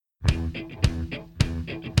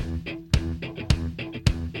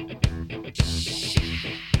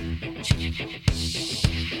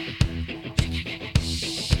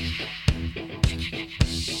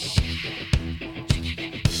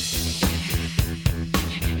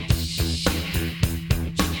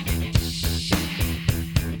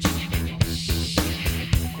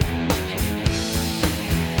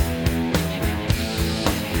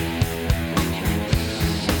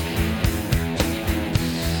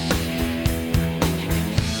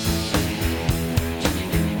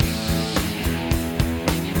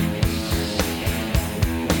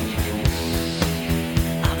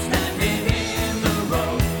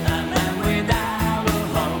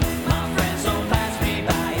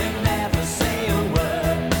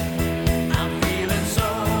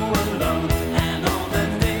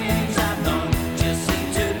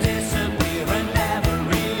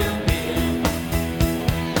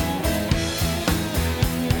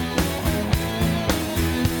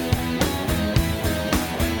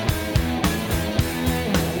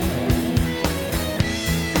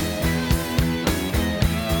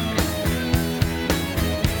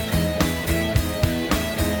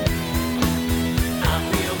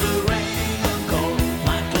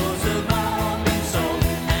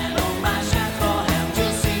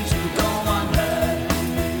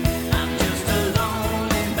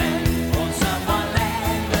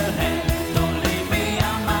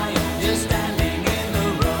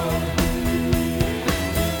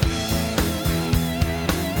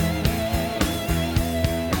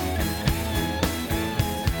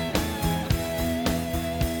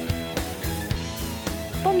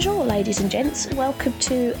ladies and gents. Welcome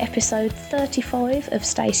to episode 35 of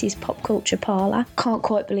Stacey's Pop Culture Parlour. Can't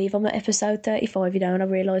quite believe I'm at episode 35, and I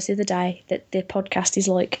realised the other day that the podcast is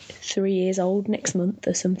like 3 years old next month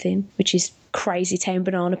or something, which is crazy town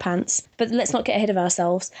banana pants. But let's not get ahead of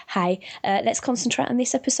ourselves. Hey, let's concentrate on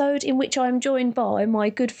this episode, in which I'm joined by my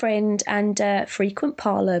good friend and frequent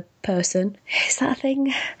parlour person. Is that a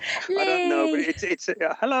thing? Lee. I don't know, but it's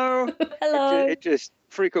hello. Hello. It just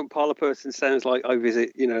frequent parlour person sounds like I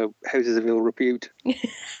visit, houses of ill repute,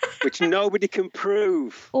 which nobody can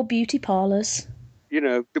prove. Or beauty parlours.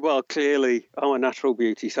 Well, clearly I'm a natural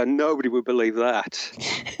beauty, so nobody would believe that.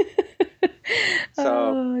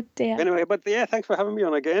 Oh dear. Anyway, but yeah, thanks for having me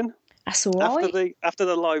on again. That's all right. After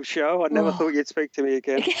the live show, I never thought you'd speak to me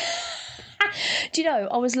again. Do you know,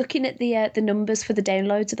 I was looking at the numbers for the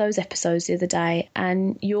downloads of those episodes the other day,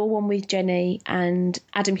 and your one with Jenny and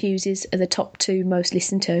Adam Hughes's are the top two most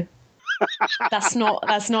listened to. That's not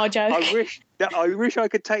a joke. I wish I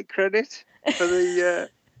could take credit for the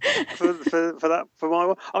for my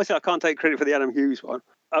one. Obviously, I can't take credit for the Adam Hughes one.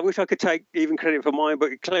 I wish I could take even credit for mine,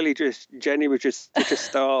 but clearly just Jenny was just such a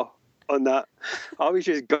star on that. I was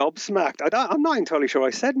just gobsmacked. I'm not entirely sure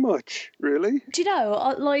I said much, really. Do you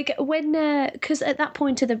know, like, when, because at that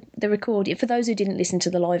point of the recording, for those who didn't listen to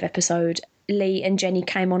the live episode, Lee and Jenny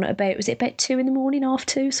came on at about 2 a.m,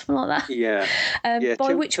 2:30, something like that? Yeah.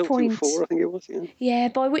 By which point... 4, I think it was, Yeah,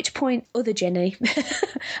 by which point, other Jenny...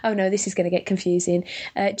 oh no, this is going to get confusing.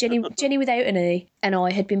 Jenny without an E and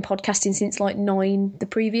I had been podcasting since like 9 the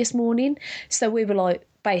previous morning, so we were like,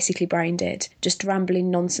 basically brain dead, just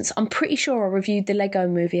rambling nonsense. I'm pretty sure I reviewed the Lego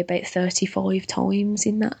Movie about 35 times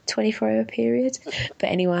in that 24-hour period. But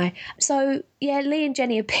anyway, so yeah, Lee and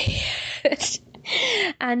Jenny appeared.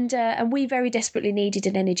 And we very desperately needed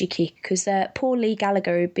an energy kick because poor Lee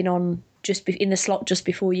Gallagher, who'd been on in the slot just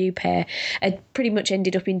before you pair, had pretty much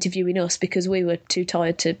ended up interviewing us because we were too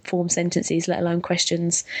tired to form sentences, let alone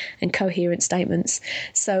questions and coherent statements.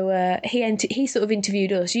 So he sort of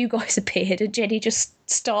interviewed us. You guys appeared, and Jenny just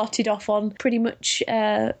started off on pretty much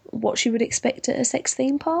what she would expect at a sex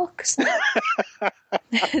theme park. So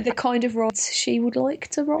the kind of rides she would like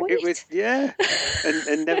to ride. It was, yeah.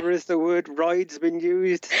 And never has the word rides been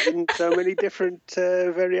used in so many different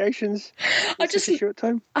variations in such a short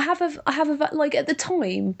time. I have like, at the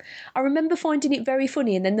time, I remember finding it very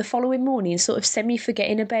funny, and then the following morning sort of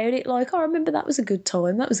semi-forgetting about it, like, I remember that was a good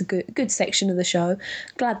time, that was a good section of the show.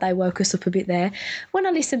 Glad they woke us up a bit there. When I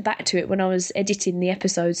listened back to it, when I was editing the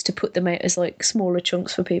episodes to put them out as like smaller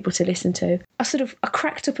chunks for people to listen to, I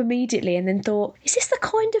cracked up immediately and then thought, is this the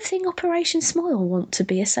kind of thing Operation Smile want to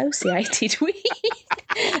be associated with?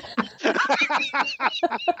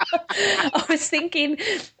 I was thinking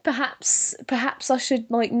perhaps I should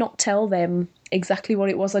like not tell them exactly what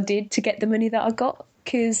it was I did to get the money that I got,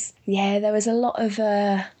 because yeah, there was a lot of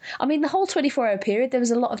the whole 24-hour period there was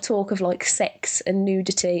a lot of talk of like sex and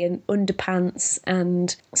nudity and underpants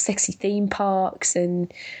and sexy theme parks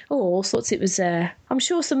and all sorts. It was I'm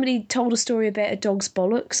sure somebody told a story about a dog's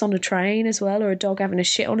bollocks on a train as well, or a dog having a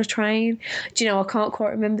shit on a train. Do you know, I can't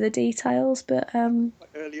quite remember the details, but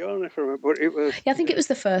early on, if I remember, it was... Yeah, I think it was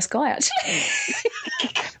the first guy, actually.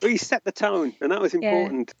 Well, he set the tone, and that was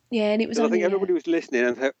important. Yeah, and it was... I think everybody was listening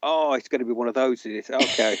and thought, oh, it's going to be one of those.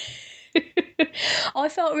 Okay. I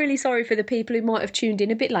felt really sorry for the people who might have tuned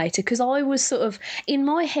in a bit later, because I was sort of, in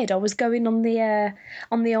my head, I was going on the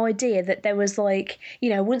idea that there was like,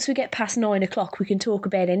 once we get past 9 o'clock, we can talk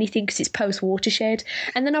about anything because it's post-Watershed.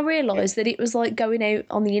 And then I realised that it was like going out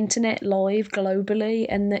on the internet live globally,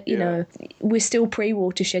 and that, we're still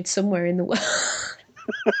pre-Watershed somewhere in the world.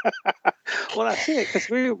 Well, that's it,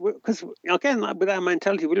 because again, like, with our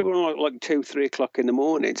mentality, we live on like 2, 3 o'clock in the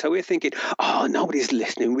morning, so we're thinking, oh, nobody's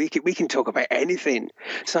listening, we can talk about anything.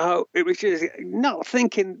 So it was just not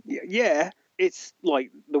thinking, yeah, it's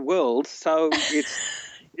like the world, so it's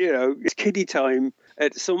it's kiddie time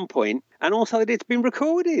at some point, and also that it's been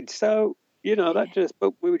recorded, so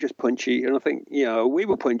but we were just punchy, and I think we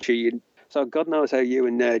were punchy, and so God knows how you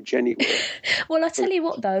and Jenny were. Well, I tell you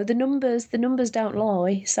what, though, the numbers don't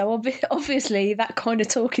lie. So obviously that kind of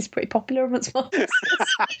talk is pretty popular amongst monsters.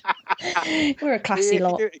 We're a classy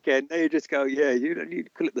lot. You do it again, now you just go, you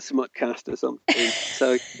call it the Smutcast or something.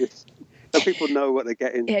 So people know what they're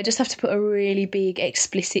getting. Yeah, just have to put a really big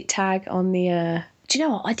explicit tag on the... Do you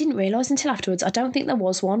know what? I didn't realise until afterwards. I don't think there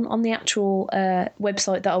was one on the actual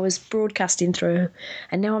website that I was broadcasting through.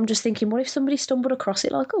 And now I'm just thinking, what if somebody stumbled across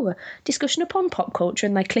it like, a discussion upon pop culture,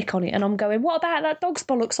 and they click on it, and I'm going, what about that dog's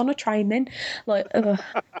bollocks on a train then? Like,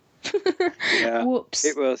 yeah, whoops.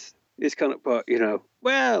 It was. It's kind of, but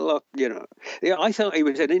well, look, yeah, I thought it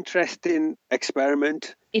was an interesting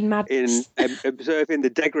experiment In madness. in observing the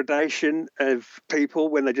degradation of people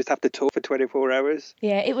when they just have to talk for 24 hours.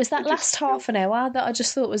 Yeah, it was that last half an hour that I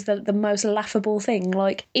just thought was the most laughable thing.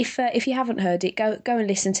 Like, if you haven't heard it, go and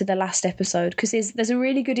listen to the last episode, because there's a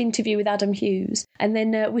really good interview with Adam Hughes, and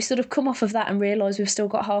then we sort of come off of that and realise we've still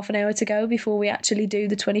got half an hour to go before we actually do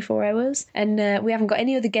the 24 hours, and we haven't got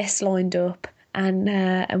any other guests lined up,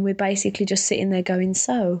 and we're basically just sitting there going,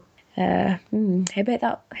 so, how about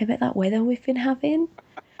that weather we've been having?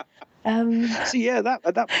 So yeah,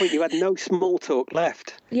 at that point you had no small talk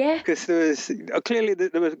left. Yeah, because there was clearly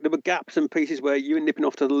there were gaps and pieces where you were nipping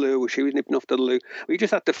off to the loo or she was nipping off to the loo. We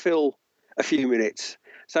just had to fill a few minutes.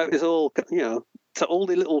 So it was all So all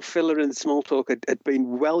the little filler and small talk had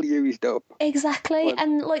been well used up. Exactly.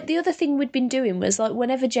 And like the other thing we'd been doing was like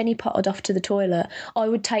whenever Jenny potted off to the toilet, I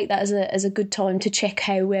would take that as a good time to check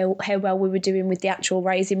how well we were doing with the actual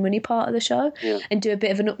raising money part of the show, and do a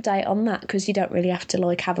bit of an update on that, because you don't really have to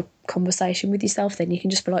like have a conversation with yourself then. You can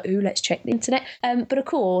just be like, ooh, let's check the internet. But of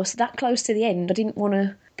course, that close to the end, I didn't want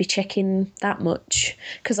to be checking that much,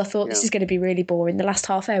 because I thought this is going to be really boring. The last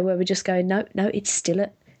half hour where we're just going, no, it's still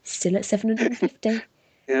at 750.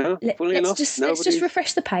 Yeah, let's just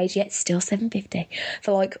refresh the page. Yeah, it's still 750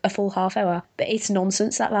 for like a full half hour. But it's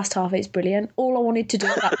nonsense. That last half, it's brilliant. All I wanted to do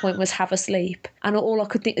at that point was have a sleep, and all I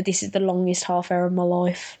could think of, this is the longest half hour of my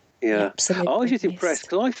life. Yeah, absolutely. I was just impressed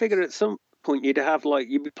because I figured at some point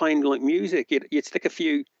you'd be playing like music. You'd stick a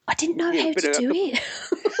few. I didn't know how to do it.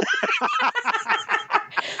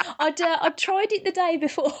 I'd tried it the day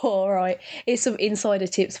before, right? Here's some insider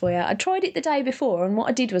tips for you. I tried it the day before, and what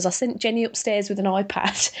I did was I sent Jenny upstairs with an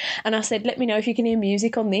iPad, and I said, let me know if you can hear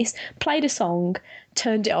music on this. Played a song,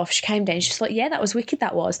 turned it off. She came down, she's like, yeah, that was wicked,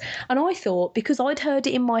 that was. And I thought, because I'd heard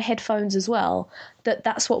it in my headphones as well,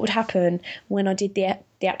 that's what would happen when I did the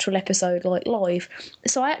actual episode like live.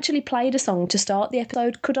 So I actually played a song to start the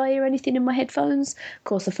episode. Could I hear anything in my headphones? Of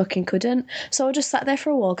course I fucking couldn't. So I just sat there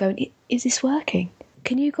for a while going, is this working?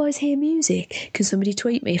 Can you guys hear music? Can somebody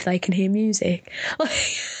tweet me if they can hear music?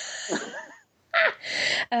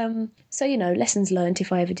 So, lessons learnt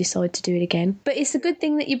if I ever decide to do it again. But it's a good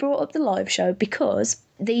thing that you brought up the live show, because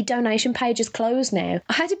the donation page is closed now.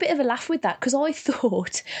 I had a bit of a laugh with that, because I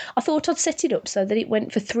thought I'd set it up so that it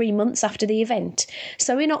went for 3 months after the event.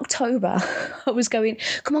 So in October, I was going,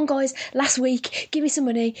 come on guys, last week, give me some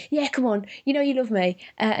money. Yeah, come on, you know you love me.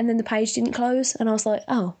 And then the page didn't close, and I was like,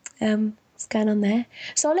 what's going on there?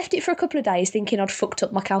 So I left it for a couple of days thinking I'd fucked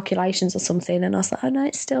up my calculations or something, and I was like, oh no,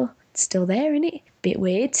 it's still there, isn't it? Bit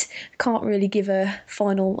weird. Can't really give a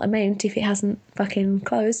final amount if it hasn't fucking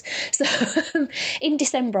closed. So in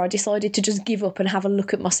December I decided to just give up and have a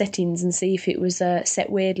look at my settings and see if it was set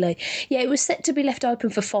weirdly. Yeah, it was set to be left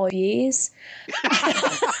open for 5 years.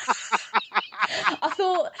 I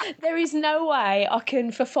thought, there is no way I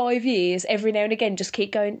can, for 5 years, every now and again, just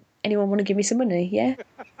keep going, anyone want to give me some money? Yeah?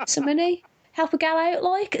 Some money? Help a gal out,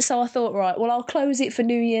 like? So I thought, right, well, I'll close it for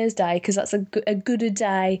New Year's Day, because that's a good a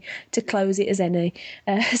day to close it as any.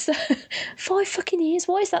 So 5 fucking years?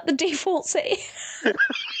 Why is that the default setting?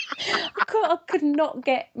 I could not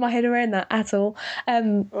get my head around that at all.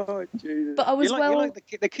 Oh, Jesus. But I was you're like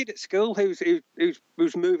the kid at school who's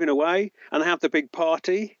moving away and have the big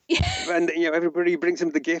party. And everybody brings them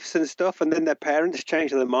the gifts and stuff, and then their parents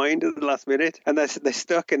change their mind at the last minute, and they're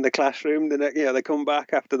stuck in the classroom. Then they come back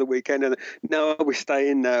after the weekend, and no, we're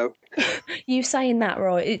staying now. You saying that,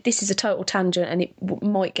 right? This is a total tangent, and it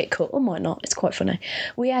might get cut or might not. It's quite funny.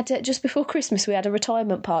 We had just before Christmas, we had a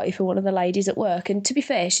retirement party for one of the ladies at work, and to be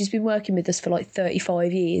fair, she's been working with us for like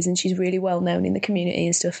 35 years, and she's really well known in the community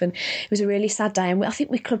and stuff. And it was a really sad day, and I think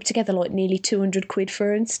we clubbed together like nearly 200 quid for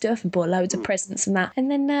her and stuff, and bought loads of presents and that. And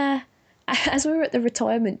then as we were at the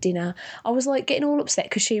retirement dinner, I was like getting all upset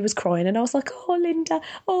because she was crying, and I was like, oh, Linda,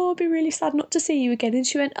 I'll be really sad not to see you again. And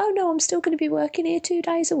she went, oh no, I'm still going to be working here 2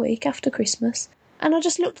 days a week after Christmas. And I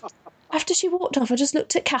just looked, after she walked off, I just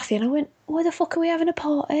looked at Kathy and I went, why the fuck are we having a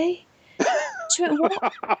party? She went,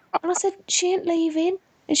 what? And I said, she ain't leaving.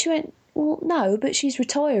 And she went, well, no, but she's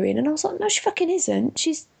retiring. And I was like, no, she fucking isn't.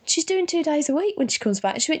 She's doing 2 days a week when she comes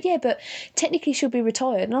back. And she went, yeah, but technically she'll be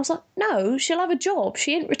retired. And I was like, no, she'll have a job.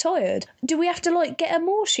 She ain't retired. Do we have to, like, get her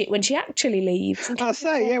more shit when she actually leaves? I'll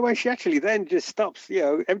say, yeah, when she actually then just stops,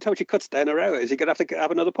 every time she cuts down her hours, you're going to have to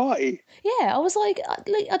have another party. Yeah, I was like,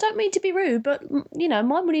 I don't mean to be rude, but, my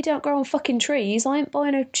money don't grow on fucking trees. I ain't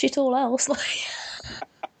buying her shit all else.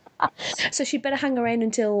 So she'd better hang around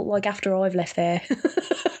until, like, after I've left there.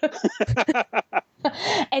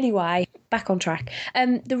 Anyway, back on track.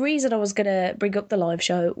 The reason I was going to bring up the live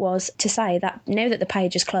show was to say that now that the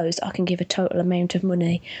page is closed, I can give a total amount of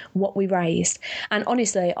money, what we raised. And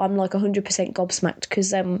honestly, I'm like 100% gobsmacked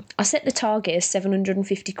because I set the target as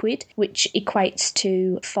 750 quid, which equates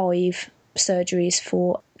to 5 surgeries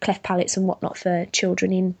for cleft palates and whatnot for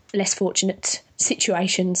children in less fortunate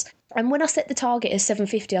situations. And when I set the target as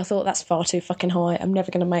 750, I thought that's far too fucking high. I'm never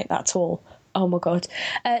going to make that at all. Oh my God.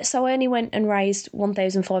 So I only went and raised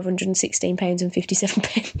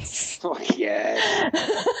 £1,516.57. Oh,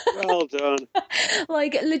 yes. Well done.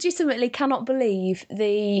 Like, legitimately cannot believe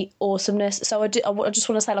the awesomeness. So I just want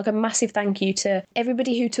to say, like, a massive thank you to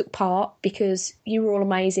everybody who took part, because you were all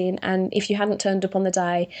amazing. And if you hadn't turned up on the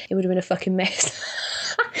day, it would have been a fucking mess.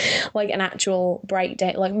 Like an actual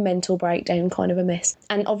breakdown, like mental breakdown kind of a mess.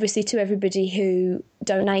 And obviously to everybody who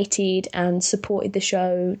donated and supported the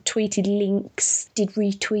show, tweeted links, did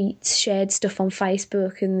retweets, shared stuff on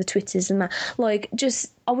Facebook and the Twitters and that. Like,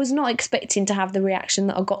 just, I was not expecting to have the reaction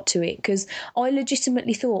that I got to it, because I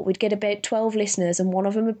legitimately thought we'd get about 12 listeners and one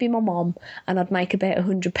of them would be my mum and I'd make about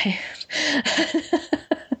 £100.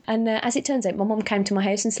 And as it turns out, my mum came to my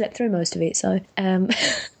house and slept through most of it, so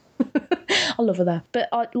I love her though. But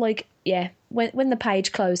when the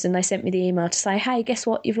page closed and they sent me the email to say, hey, guess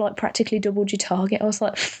what, you've like practically doubled your target, I was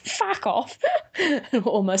like, fuck off. I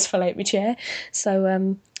almost fell out my chair.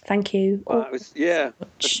 So thank you. Well,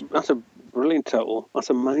 that's a brilliant total.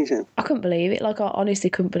 That's amazing. I couldn't believe it. Like, I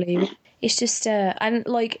honestly couldn't believe it. It's just and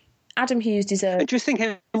like, Adam Hughes deserves. And just think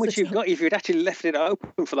how much you've got if you'd actually left it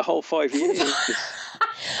open for the whole 5 years.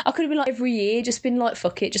 I could have been like, every year, just been like,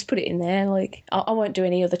 fuck it, just put it in there. Like, I won't do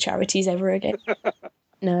any other charities ever again.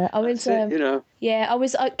 No, I was, yeah, I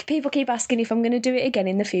was. People keep asking if I'm going to do it again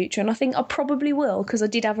in the future, and I think I probably will, because I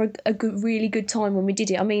did have a really good time when we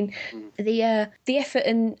did it. I mean, the effort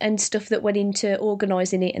and stuff that went into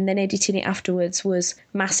organising it and then editing it afterwards was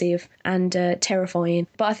massive and terrifying.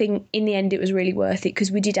 But I think in the end it was really worth it,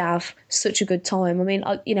 because we did have such a good time. I mean,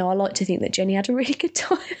 I like to think that Jenny had a really good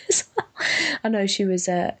time as well. I know she was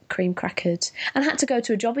cream crackered and had to go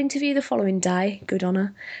to a job interview the following day. Good on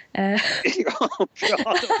her. Oh,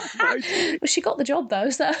 God. Well, she got the job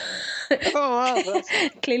though, so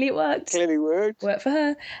clearly it worked. Clearly worked. Worked for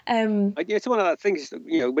her. It's one of those things,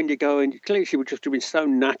 when you go and clearly she would just have been so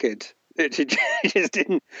knackered that she just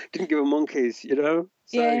didn't give a monkeys, So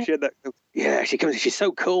yeah. she had that. Yeah, she comes. She's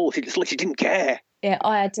so cool. She just like she didn't care. Yeah,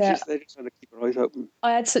 I had. They're just trying to keep her eyes open.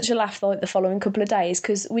 I had such a laugh like the following couple of days,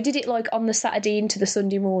 because we did it like on the Saturday into the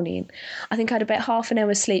Sunday morning. I think I had about half an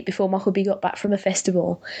hour's sleep before my hubby got back from a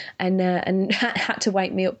festival, and had to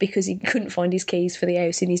wake me up because he couldn't find his keys for the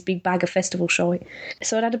house in his big bag of festival shite.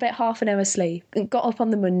 So I'd had about half an hour's sleep. And got up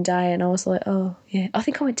on the Monday, and I was like, oh yeah. I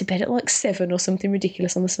think I went to bed at like 7 or something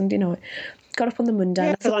ridiculous on the Sunday night. Got up on the Monday.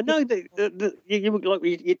 Yeah, because I know that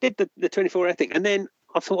you did the 24-hour thing, and then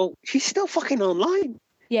I thought, well, she's still fucking online.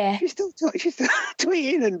 Yeah. She's still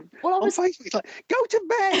tweeting and on Facebook. It's like, go to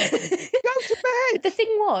bed. Go to bed. The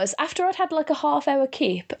thing was, after I'd had like a half-hour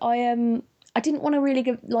kip, I didn't want to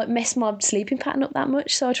really mess my sleeping pattern up that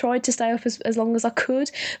much, so I tried to stay up as long as I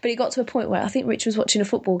could. But it got to a point where I think Rich was watching a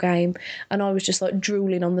football game, and I was just like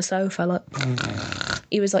drooling on the sofa. Like,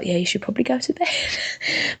 he was like, "Yeah, you should probably go to bed."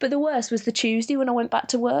 But the worst was the Tuesday when I went back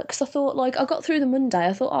to work, because I thought, like, I got through the Monday.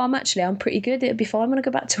 I thought, I'm pretty good. It'll be fine when I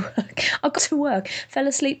go back to work. I got to work, fell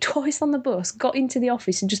asleep twice on the bus, got into the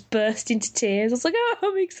office, and just burst into tears. I was like, "Oh,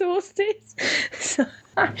 I'm exhausted." So,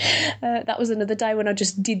 that was another day when I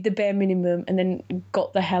just did the bare minimum and then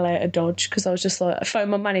got the hell out of Dodge, because I was just like, I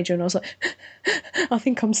phoned my manager and I was like, I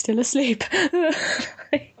think I'm still asleep.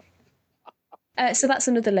 So that's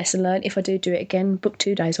another lesson learned. If I do it again, book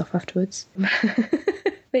 2 days off afterwards.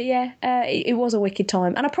 But yeah, it was a wicked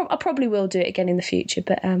time, and I probably will do it again in the future.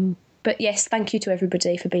 But yes, thank you to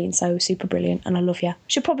everybody for being so super brilliant, and I love you.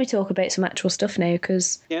 Should probably talk about some actual stuff now,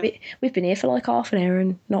 because we've been here for like half an hour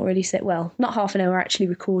and not really not half an hour actually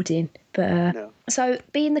recording. But no. So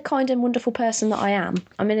being the kind and wonderful person that I am,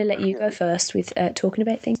 I'm going to let you go first with talking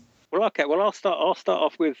about things. Well, okay. Well, I'll start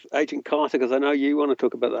off with Agent Carter, because I know you want to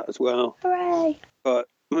talk about that as well. Hooray! But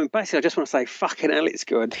I mean, basically, I just want to say, fucking hell, it's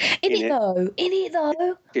good. In it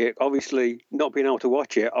though. Yeah, obviously, not being able to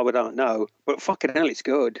watch it, I don't know. But fucking hell, it's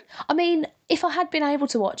good. I mean, if I had been able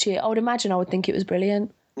to watch it, I would imagine I would think it was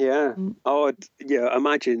brilliant. Yeah. I would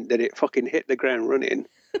imagine that it fucking hit the ground running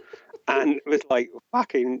and was like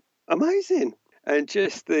fucking amazing. And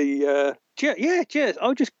just the,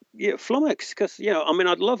 I'll just flummox, because, I mean,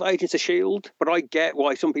 I'd love Agents of S.H.I.E.L.D., but I get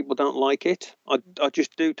why some people don't like it. I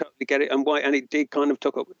just do totally get it, and it did kind of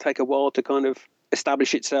take a while to kind of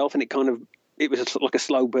establish itself, and it was like a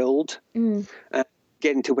slow build.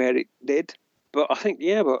 getting to where it did. But I think,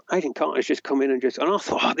 but Agent Carter's just come in and I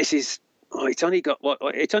thought, it's only got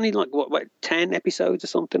it's only like what 10 episodes or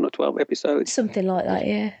something, or 12 episodes, something like that.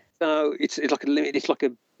 Yeah. So it's like it's like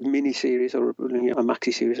a mini series or a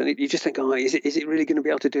maxi series, and you just think, is it really going to be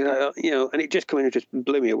able to do that? And it just came in and just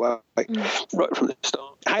blew me away right from the start.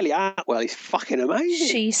 Hayley Atwell is fucking amazing.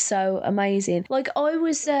 She's so amazing. Like I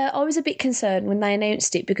was a bit concerned when they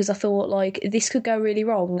announced it, because I thought like this could go really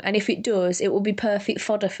wrong, and if it does, it will be perfect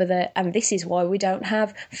fodder for and this is why we don't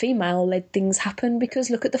have female-led things happen, because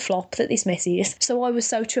look at the flop that this mess is. So I was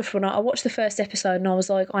so chuffed when I watched the first episode, and I was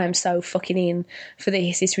like, I am so fucking in for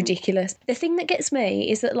this. It's ridiculous. The thing that gets me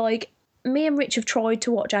is that like me and Rich have tried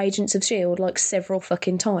to watch Agents of S.H.I.E.L.D. like several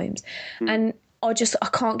fucking times, and I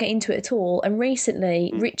can't get into it at all. And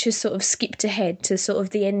recently, Rich has sort of skipped ahead to sort of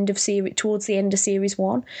the end of towards the end of series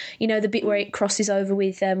 1. You know, the bit where it crosses over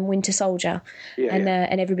with Winter Soldier,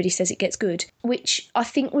 and everybody says it gets good, which I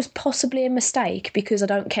think was possibly a mistake, because I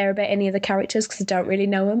don't care about any of the characters because I don't really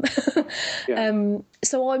know them.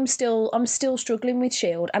 So I'm still struggling with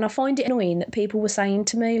S.H.I.E.L.D., and I find it annoying that people were saying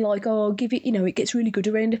to me like, "Oh, give it, it gets really good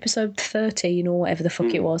around episode 13 or whatever the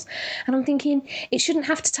fuck it was," and I'm thinking it shouldn't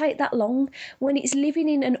have to take that long. When it's living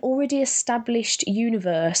in an already established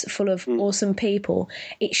universe full of awesome people,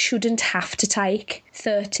 it shouldn't have to take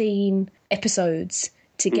 13 episodes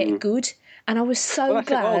to get good. And I was so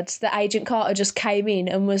glad that Agent Carter just came in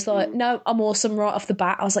and was like, no, I'm awesome right off the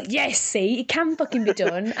bat. I was like, yes, see, it can fucking be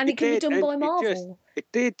done, and it can be done by Marvel.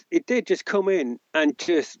 It did just come in and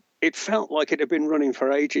it felt like it had been running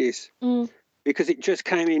for ages. Because it just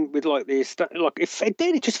came in with like this, like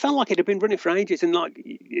it just felt like it had been running for ages, and like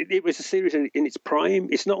it was a series in its prime.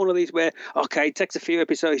 It's not one of these where it takes a few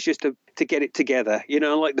episodes just to get it together.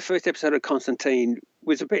 Like the first episode of Constantine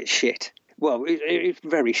was a bit shit. Well, it's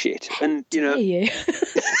very shit, and but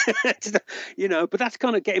that's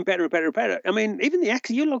kind of getting better and better and better. I mean, even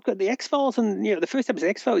you look at the X-Files, and the first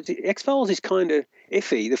episode of X-Files is kind of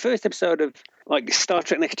iffy. The first episode of like Star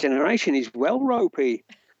Trek Next Generation is well ropey.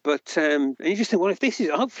 But and you just think, well, if this is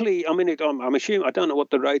hopefully, I mean, I'm assuming, I don't know what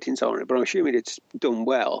the ratings are on it, but I'm assuming it's done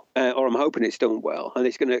well, or I'm hoping it's done well, and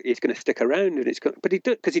it's gonna stick around, and but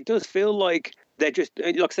it does feel like they're just,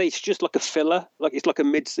 like I say, it's just like a filler, like it's like a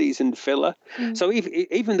mid-season filler. So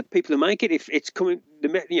even the people who make it, if it's coming,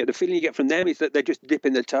 the feeling you get from them is that they're just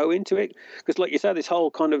dipping their toe into it, because like you said, this whole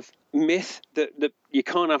kind of myth that you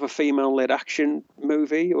can't have a female-led action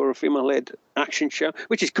movie or a female-led action show,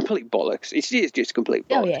 which is complete bollocks. It is just complete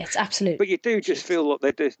bollocks. Oh yeah, it's absolute. But you do just feel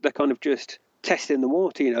like they're kind of just testing the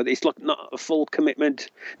water. It's like not a full commitment,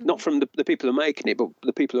 not from the people who are making it, but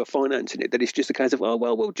the people who are financing it. That it's just a case of, well,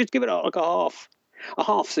 we'll just give it like a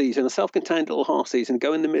half season, a self-contained little half season,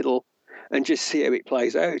 go in the middle and just see how it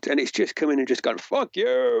plays out. And it's just come in and just gone, fuck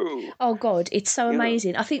you. Oh, God, it's so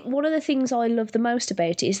amazing. I think one of the things I love the most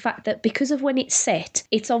about it is the fact that because of when it's set,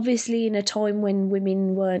 it's obviously in a time when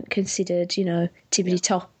women weren't considered,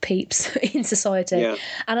 tippity-top peeps in society. Yeah.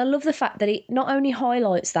 And I love the fact that it not only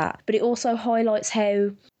highlights that, but it also highlights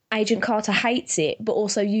how Agent Carter hates it, but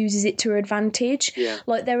also uses it to her advantage. Yeah.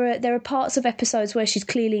 Like there are parts of episodes where she's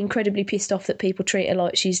clearly incredibly pissed off that people treat her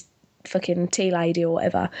like she's fucking tea lady or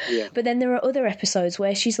whatever. Yeah. But then there are other episodes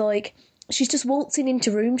where she's just waltzing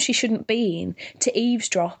into rooms she shouldn't be in to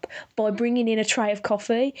eavesdrop by bringing in a tray of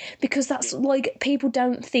coffee, because that's like, people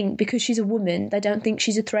don't think because she's a woman, they don't think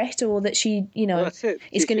she's a threat, or that she,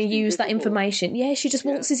 is going to use that information. Yeah, she just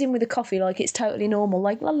waltzes in with a coffee like it's totally normal,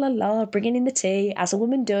 like la la la, bringing in the tea as a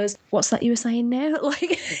woman does. What's that you were saying now?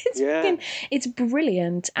 Like, it's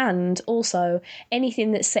brilliant. And also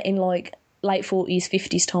anything that's set in like late 40s,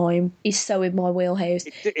 50s time is so in my wheelhouse.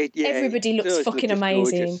 Everybody looks fucking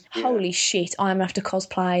amazing. Yeah. Holy shit, I'm going to have to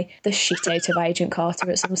cosplay the shit out of Agent Carter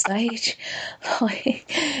at some stage.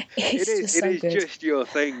 Like, it is just your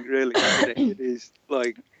thing, really, isn't it? It is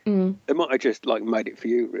like, they might have just like made it for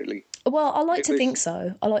you, really. Well, I like to think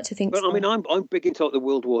so. But I mean, I'm big into like the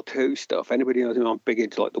World War II stuff. Anybody knows me, I'm big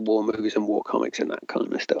into like the war movies and war comics and that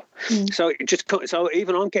kind of stuff. So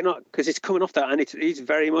even I'm getting up, because it's coming off that, and it's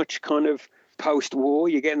very much kind of post-war.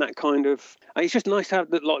 You're getting that kind of, and it's just nice to have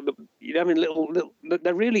that, like you're having little.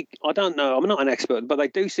 They're really, I don't know, I'm not an expert, but they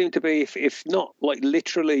do seem to be, if not like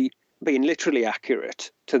literally being literally accurate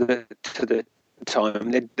to the time,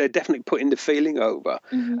 they're definitely putting the feeling over.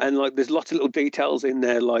 And like there's lots of little details in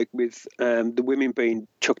there, like with the women being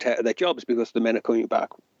chucked out of their jobs because the men are coming back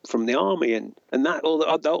from the army, and that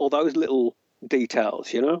all those little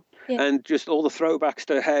details, and just all the throwbacks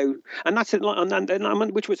to how, and that's it, like,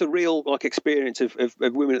 and which was a real like experience of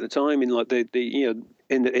women at the time in like the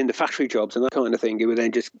in the factory jobs and that kind of thing. It would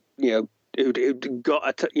then just who'd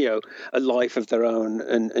got a life of their own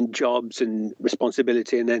and jobs and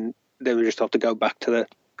responsibility, and then they would just have to go back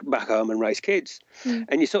home and raise kids.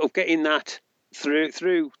 And you're sort of getting that through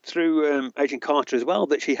Agent Carter as well,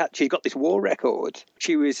 that she got this war record.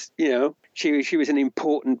 She was an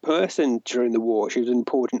important person during the war. She was an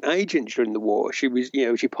important agent during the war. She was,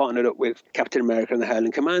 she partnered up with Captain America and the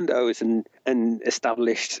Howling Commandos and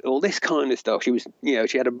established all this kind of stuff. She was,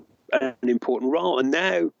 she had an important role. And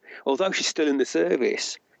now, although she's still in the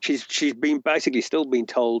service, she's been basically still being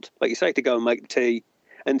told, like you say, to go and make the tea.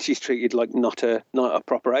 And she's treated like not a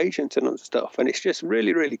proper agent and stuff. And it's just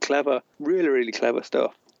really, really clever, really, really clever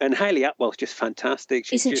stuff. And Hayley Atwell's just fantastic.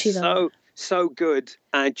 She's Isn't she, though? so good,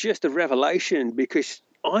 and just a revelation, because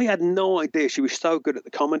I had no idea she was so good at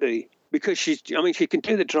the comedy, because she can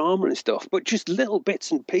do the drama and stuff, but just little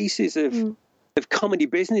bits and pieces of comedy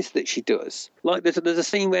business that she does. Like there's a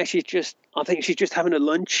scene where she's just having a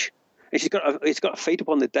lunch, and it's got her feet up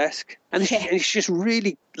on the desk, and it's just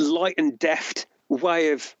really light and deft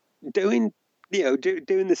way of doing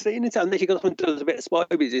the scene, and then she goes up and does a bit of spy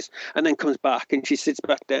business, and then comes back and she sits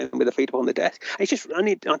back down with her feet up on the desk. It's just,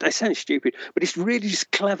 I sound stupid, but it's really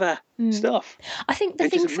just clever stuff. I think the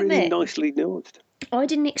thing for really me, nicely nuanced. I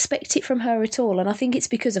didn't expect it from her at all, and I think it's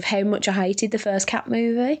because of how much I hated the first Cap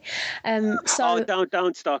movie. Don't start,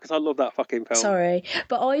 because I love that fucking film. Sorry,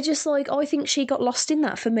 but I think she got lost in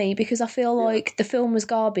that for me, because I feel like the film was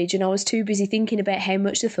garbage, and I was too busy thinking about how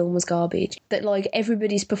much the film was garbage that like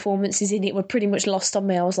everybody's performances in it were pretty much lost on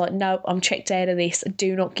me. I was like, no, I'm checked out of this. I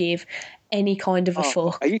do not give any kind of a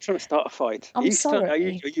fuck. Are you trying to start a fight? I'm sorry. Are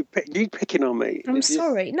you picking on me? I'm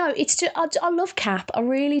sorry. No, it's just, I love Cap. I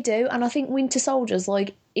really do. And I think Winter Soldier's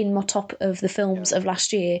like in my top of the films of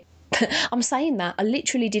last year. I'm saying that. I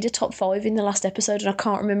literally did a top 5 in the last episode, and I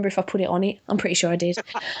can't remember if I put it on it. I'm pretty sure I did.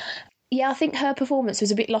 Yeah, I think her performance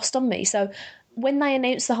was a bit lost on me. So when they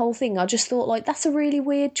announced the whole thing, I just thought, like, that's a really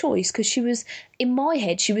weird choice, because she was, in my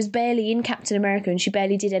head, she was barely in Captain America and she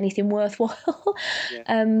barely did anything worthwhile.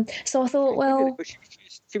 So I thought, well...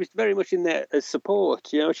 She was very much in there as support,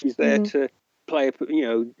 She was there to play,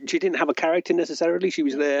 she didn't have a character necessarily. She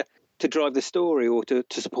was there to drive the story or to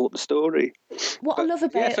support the story. I love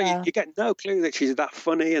about her... you get no clue that she's that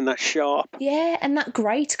funny and that sharp. Yeah, and that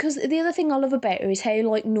great, because the other thing I love about her is how,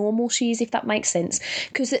 like, normal she is, if that makes sense.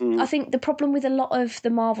 Because I think the problem with a lot of the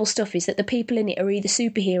Marvel stuff is that the people in it are either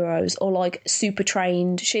superheroes or, like, super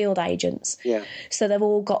trained SHIELD agents. Yeah. So they've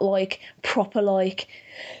all got, like, proper, like,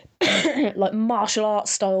 like martial arts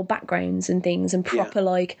style backgrounds and things, and proper,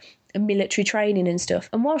 like... military training and stuff.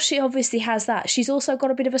 And while she obviously has that, she's also got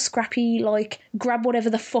a bit of a scrappy, like, grab whatever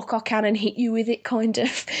the fuck I can and hit you with it kind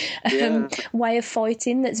of way of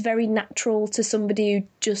fighting that's very natural to somebody who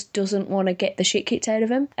just doesn't want to get the shit kicked out of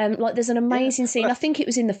him. Like, there's an amazing scene, I think it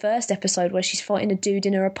was in the first episode, where she's fighting a dude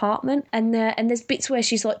in her apartment, and there's bits where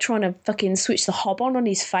she's like trying to fucking switch the hob on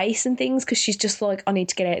his face and things, because she's just like, I need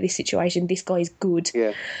to get out of this situation, this guy's good.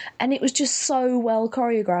 And it was just so well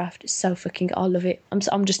choreographed. So fucking, I love it.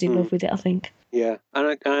 I'm just in love with it, I think. Yeah,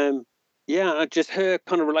 and just her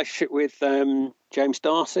kind of relationship with James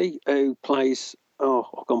Darcy, who plays,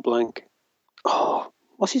 I've gone blank.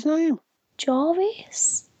 What's his name?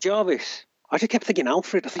 Jarvis. I just kept thinking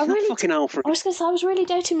Alfred. I think it's not fucking Alfred. I was going to say, I was really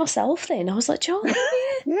doubting myself then. I was like, Jarvis.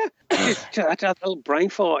 Yeah. I had a little brain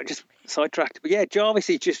fart, just sidetracked. But yeah, Jarvis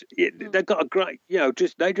is just, they've got a great,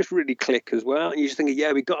 they just really click as well. And you just think,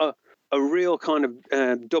 we got a real kind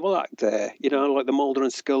of double act there, like the Mulder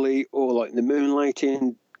and Scully, or like the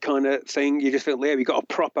Moonlighting kind of thing. You just feel, we got a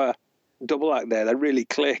proper double act there. They really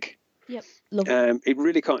click. Yep. It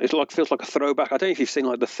really feels like a throwback. I don't know if you've seen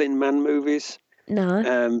like the Thin Man movies.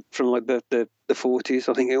 No. From like the 40s,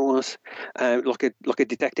 I think it was. Like a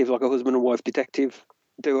detective, like a husband and wife detective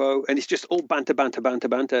duo, and it's just all banter,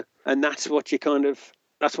 and that's what I kind of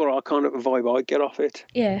vibe I get off it.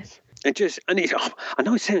 Yeah. I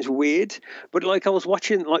know it sounds weird, but like I was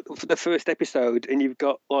watching like for the first episode, and you've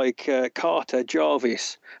got like Carter,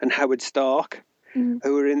 Jarvis, and Howard Stark, who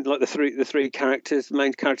are in like the three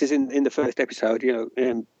main characters in the first episode.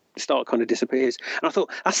 Stark kind of disappears, and I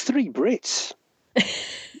thought, that's 3 Brits.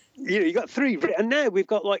 You got 3 Brits, and now we've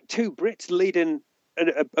got like 2 Brits leading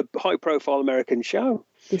a high-profile American show.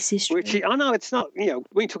 This is true. Which I know it's not. When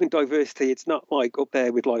you're talking diversity, it's not like up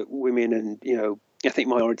there with like women and ethnic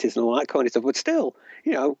minorities and all that kind of stuff. But still,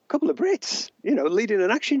 a couple of Brits, leading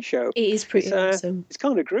an action show. It is pretty awesome. It's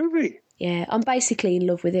kind of groovy. Yeah, I'm basically in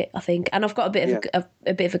love with it, I think, and I've got a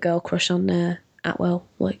bit of a girl crush on Atwell.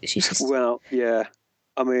 Like, she's just... Well, yeah.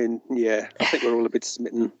 I mean, yeah, I think we're all a bit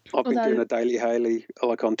smitten. I've been doing a daily Hayley,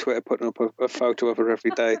 like on Twitter, putting up a photo of her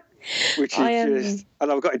every day, which is just,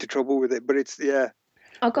 and I've got into trouble with it, but it's, yeah.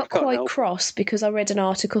 I got quite cross because I read an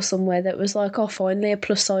article somewhere that was like, oh, finally a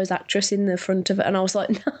plus-size actress in the front of it, and I was like,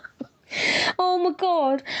 no. Oh my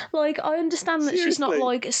God. Like, I understand that she's not,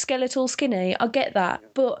 like, skeletal skinny. I get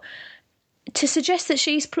that. But to suggest that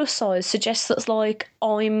she's plus size suggests that, like,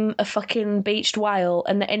 I'm a fucking beached whale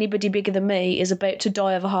and that anybody bigger than me is about to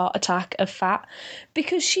die of a heart attack of fat.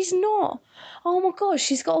 Because she's not. Oh my gosh,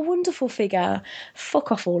 she's got a wonderful figure.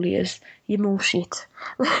 Fuck off, all yous. You're more shit.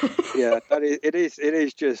 Yeah, it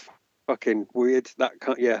is just fucking weird. That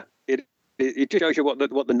yeah. It just shows you what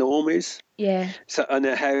the norm is. Yeah. So, and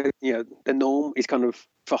how, you know, the norm is kind of,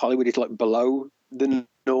 for Hollywood, is like below the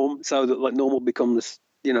norm. So that, like, normal becomes,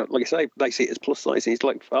 you know, like I say, they see it as plus size, and it's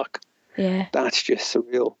like, fuck. Yeah. That's just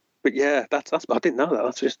surreal. But yeah, that's I didn't know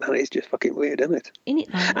that. That is just fucking weird, isn't it?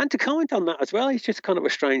 And to comment on that as well, it's just kind of a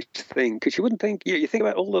strange thing, because you wouldn't think, you think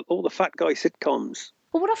about all the fat guy sitcoms.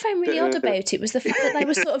 Well, what I found really odd about it was the fact that they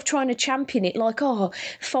were sort of trying to champion it, like, oh,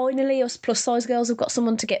 finally us plus-size girls have got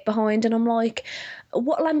someone to get behind. And I'm like,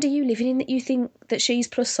 what land are you living in that you think that she's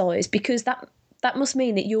plus-size? Because that must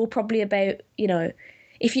mean that you're probably about, you know,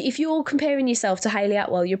 if you're comparing yourself to Hayley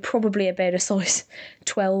Atwell, you're probably about a size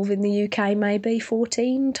 12 in the UK, maybe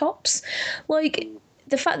 14 tops. Like,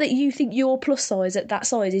 the fact that you think you're plus size at that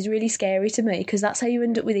size is really scary to me, because that's how you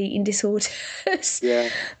end up with eating disorders. Yeah.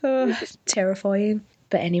 Terrifying.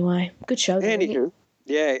 But anyway, good show. Anywho,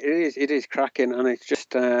 yeah, it is cracking, and it's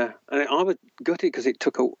just, and I was gutted because it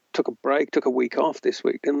took a break, took a week off this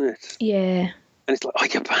week, didn't it? Yeah. And it's like, oh,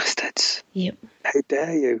 you bastards! Yep. How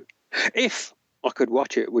dare you? If I could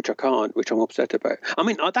watch it, which I can't, which I'm upset about. I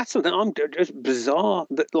mean, that's something I'm just bizarre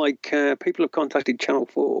that, like, people have contacted Channel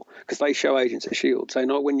 4 because they show Agents of S.H.I.E.L.D.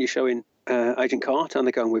 saying, oh, when you're showing Agent Carter, and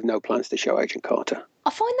they're going, we've no plans to show Agent Carter. I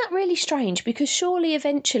find that really strange, because surely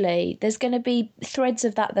eventually there's going to be threads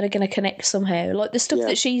of that are going to connect somehow. Like the stuff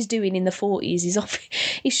that she's doing in the 40s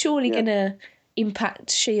is surely going to impact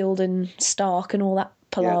S.H.I.E.L.D. and Stark and all that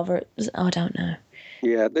palaver. Yeah. I don't know.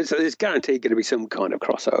 Yeah, there's guaranteed going to be some kind of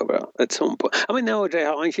crossover at some point. I mean,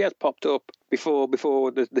 nowadays, she has popped up before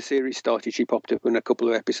the series started. She popped up in a couple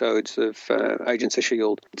of episodes of Agents of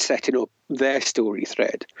S.H.I.E.L.D., setting up their story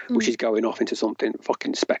thread, which is going off into something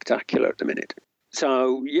fucking spectacular at the minute.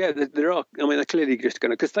 So, yeah, there are, I mean, they're clearly just going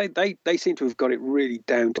to, because they seem to have got it really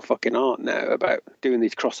down to fucking art now about doing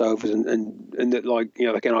these crossovers and that, like, you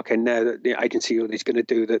know, like, okay, now that the agency is going to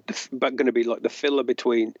do but going to be like the filler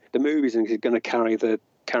between the movies, and is going to carry the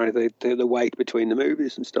weight between the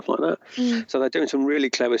movies and stuff like that. So they're doing some really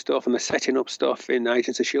clever stuff, and they're setting up stuff in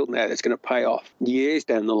Agents of S.H.I.E.L.D. now that's going to pay off years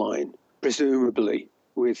down the line, presumably,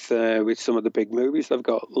 with some of the big movies they've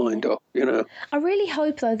got lined up, you know. I really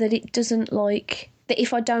hope, though, that it doesn't, like, that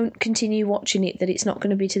if I don't continue watching it, that it's not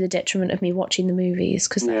going to be to the detriment of me watching the movies,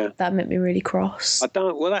 because that made me really cross. I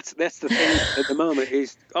don't. Well, that's the thing at the moment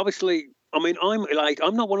is, obviously, I mean,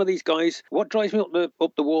 I'm not one of these guys. What drives me up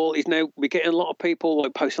the wall is now we're getting a lot of people,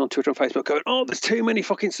 like, posting on Twitter and Facebook going, oh, there's too many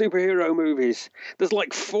fucking superhero movies. There's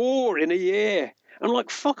like 4 in a year. I'm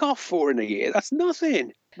like, fuck off, 4 in a year. That's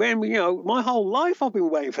nothing. When, you know, my whole life I've been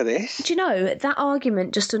waiting for this. Do you know, that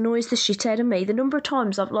argument just annoys the shit out of me. The number of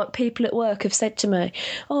times people at work have said to me,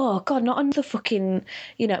 oh, God, not another fucking,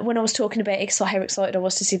 you know, when I was talking about how excited I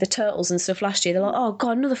was to see the Turtles and stuff last year, they're like, oh,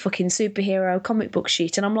 God, another fucking superhero comic book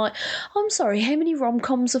shit. And I'm like, I'm sorry, how many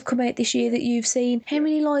rom-coms have come out this year that you've seen? How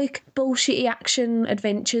many, like, bullshitty action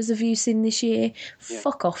adventures have you seen this year? Yeah.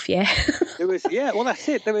 Fuck off, yeah. There was, well, that's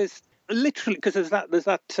it. There was literally, because there's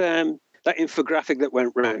that infographic that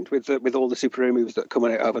went round with all the superhero movies that are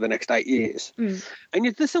coming out over the next 8 years. And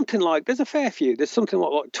there's a fair few. There's something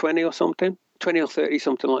like 20 or 30,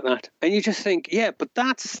 something like that. And you just think, yeah, but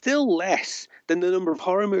that's still less than the number of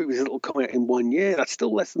horror movies that will come out in 1 year. That's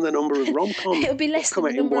still less than the number of rom-coms. It'll be less than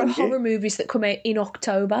the number of horror movies that come out in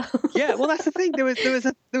October. Yeah, well, that's the thing. There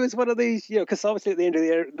was one of these, you know, because obviously at the end of the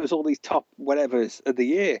year there was all these top whatevers of the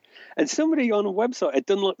year, and somebody on a website had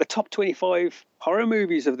done like the top 25 horror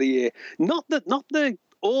movies of the year. Not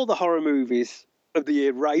all the horror movies of the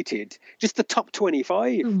year rated, just the top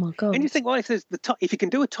 25. Oh my God. And you think, well, if you can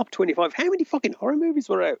do a top 25, how many fucking horror movies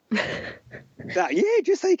were out that year?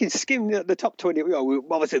 Just so you can skim the top 20.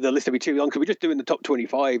 Obviously the list will be too long because we're just doing the top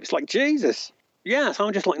 25. It's like, Jesus. Yeah, so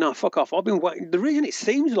I'm just like, no, fuck off. I've been waiting. The reason it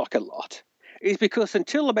seems like a lot is because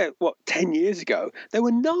until about 10 years ago, there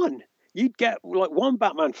were none. You'd get like one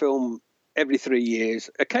Batman film every 3 years.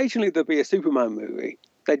 Occasionally there'd be a Superman movie.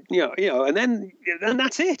 And then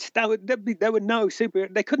that's it. There were no super.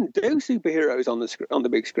 They couldn't do superheroes on the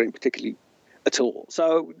big screen particularly at all.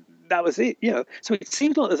 So that was it, So it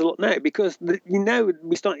seems like there's a lot now because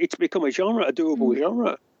we start it's become a genre, a doable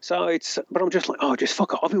genre. So but I'm just like, oh, just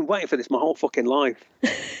fuck off. I've been waiting for this my whole fucking life.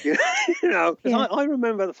 Because I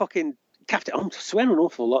remember the fucking Captain. I'm swearing an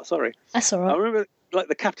awful lot. Sorry. That's all right. I remember like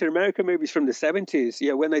the Captain America movies from the 70s.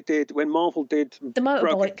 Yeah, when Marvel did the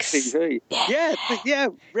motorbikes. TV. Yeah,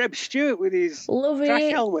 Reb Stewart with his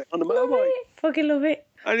crash helmet on the motorbike. Fucking love it.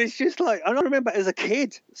 And it's just like, I remember as a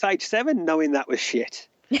kid, age 7, knowing that was shit.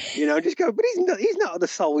 Just go, but he's not the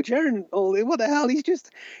soldier and all. What the hell? He's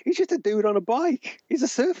just a dude on a bike. He's a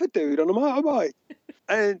surfer dude on a motorbike.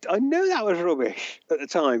 And I knew that was rubbish at the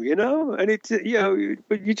time, And it's,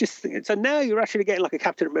 but you just think, so now you're actually getting like a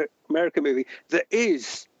Captain America movie that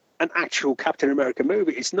is an actual Captain America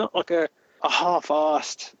movie. It's not like a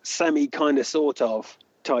half-assed, semi kind of sort of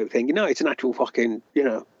type thing. It's an actual fucking,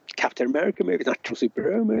 Captain America movie, an actual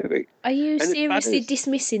superhero movie. Are you seriously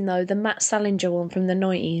dismissing, though, the Matt Salinger one from the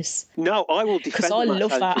 90s? No, I will defend the Matt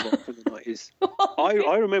Salinger one from the 90s.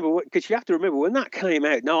 I remember, because you have to remember when that came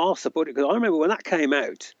out. No, I'll support it, because I remember when that came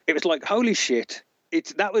out, it was like, holy shit.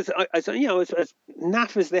 That was, as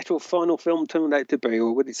naff as the actual final film turned out to be,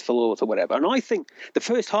 or with its flaws or whatever. And I think the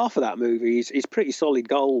first half of that movie is pretty solid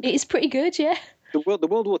gold. It's pretty good, yeah. The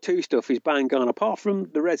World War II stuff is bang on, apart from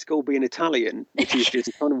the Red Skull being Italian, which is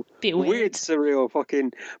just kind of weird, surreal,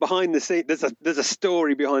 fucking behind the scenes. There's a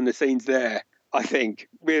story behind the scenes there, I think,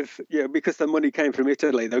 with because the money came from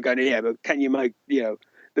Italy. They're going, yeah, but can you make the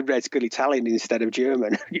Red Skull Italian instead of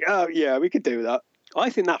German? yeah, we could do that. I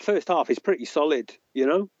think that first half is pretty solid,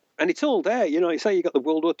 And it's all there, you say you got the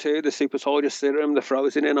World War II, the super soldier serum, the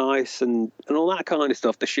frozen in ice, and all that kind of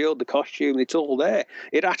stuff, the shield, the costume, it's all there.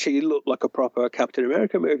 It actually looked like a proper Captain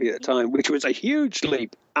America movie at the time, which was a huge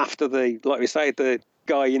leap after like we say, the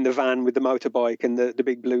guy in the van with the motorbike and the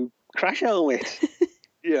big blue crash helmet,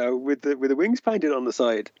 with the wings painted on the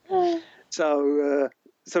side. So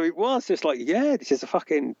it was just like, yeah, this is a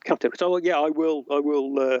fucking Captain. So yeah, I will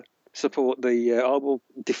support I will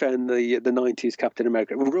defend the 90s Captain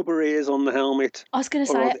America. Rubber ears on the helmet. I was going to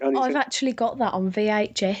say, I've actually got that on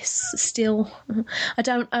VHS still. I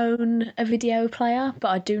don't own a video player, but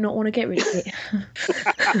I do not want to get rid of it.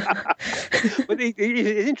 But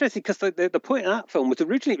it's interesting because the point of that film was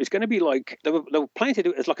originally it was going to be like, they were planning to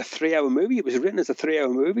do it as like a 3-hour movie. It was written as a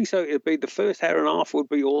 3-hour movie, so it'd be the first hour and a half would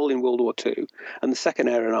be all in World War II, and the second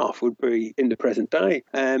hour and a half would be in the present day.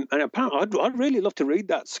 And apparently, I'd really love to read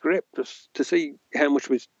that script just to see how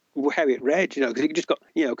it read, because it just got,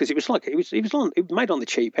 because it was made on the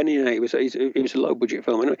cheap anyway. It was a low budget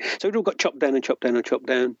film anyway, so it all got chopped down and chopped down and chopped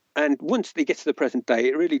down. And once they get to the present day,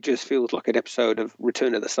 it really just feels like an episode of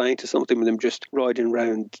Return of the Saint or something, with them just riding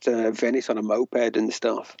around Venice on a moped and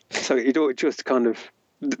stuff. So it just kind of.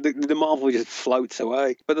 The Marvel just floats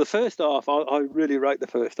away. But the first half, I really rate the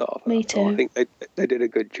first half. Me too. I think they did a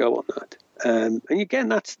good job on that. And again,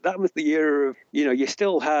 that was the year of, you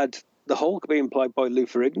still had the Hulk being played by Lou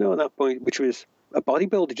Ferrigno at that point, which was a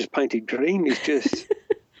bodybuilder just painted green. He's just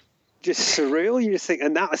just surreal. You just think,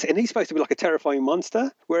 and he's supposed to be like a terrifying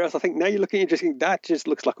monster. Whereas I think now you're looking and just think that just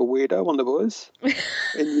looks like a weirdo on the bus.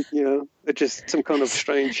 And it's just some kind of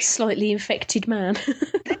strange, slightly infected man.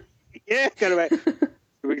 Yeah, kind of.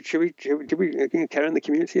 Should we carry in the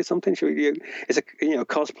community or something? Should we? Is a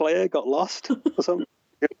cosplayer got lost or something?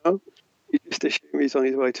 You just assume he's on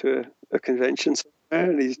his way to a convention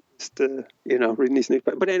somewhere, and he's just reading his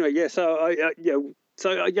newspaper. But anyway, yeah. So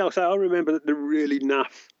I remember the really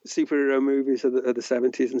naff superhero movies of the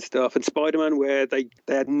 70s and stuff, and Spider-Man, where they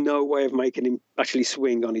had no way of making him actually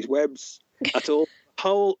swing on his webs at all.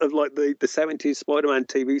 Whole of like the 70s Spider-Man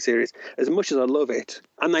TV series, as much as I love it,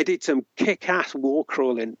 and they did some kick-ass wall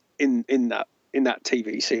crawling in that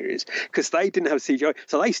TV series because they didn't have CGI,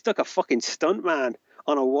 so they stuck a fucking stuntman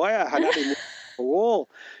on a wire and had him on a wall.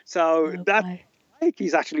 So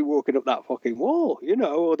he's actually walking up that fucking wall,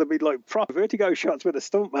 or there'd be like proper vertigo shots with a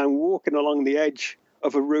stuntman walking along the edge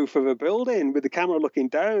of a roof of a building with the camera looking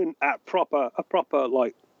down at a proper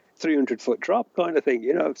like 300-foot drop kind of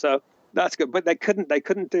thing, So that's good, but they couldn't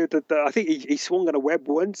do the I think he swung on a web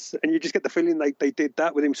once, and you just get the feeling they did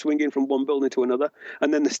that with him swinging from one building to another,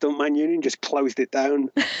 and then the stuntman union just closed it down.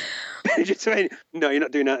 Just saying, no, you're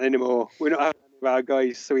not doing that anymore. We're not having our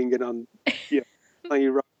guys swinging on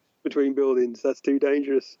between buildings. That's too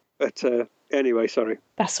dangerous. But anyway, sorry.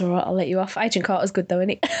 That's all right. I'll let you off. Agent Carter's good though,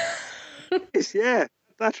 isn't it? Yeah.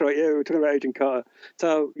 That's right. Yeah, we were talking about Agent Carter.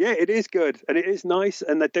 So yeah, it is good and it is nice,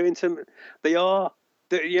 and they're doing some. They are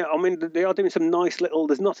doing some nice little.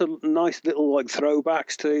 There's not a nice little like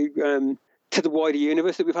throwbacks to the wider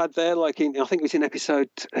universe that we've had there. Like I think it was in episode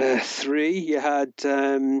 3. You had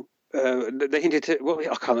they hinted to,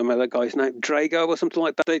 I can't remember that guy's name, Drago or something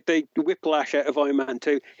like that. They whiplash out of Iron Man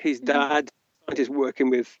 2. His dad is working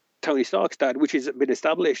with Tony Stark's dad, which has been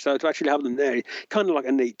established. So to actually have them there, kind of like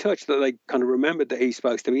a neat touch that they kind of remembered that he's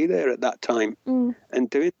supposed to be there at that time and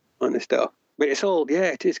doing that kind of stuff. But it's all,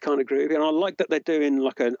 it is kind of groovy. And I like that they're doing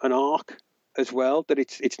like an arc as well, that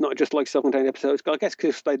it's not just like self-contained episodes. I guess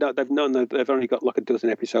because they've known that they've only got like a dozen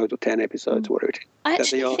episodes or 10 episodes or whatever it is. I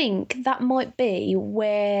actually think that might be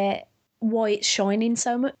why it's shining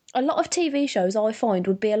so much. A lot of TV shows I find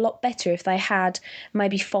would be a lot better if they had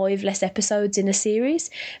maybe 5 less episodes in a series,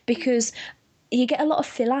 because you get a lot of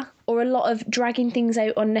filler or a lot of dragging things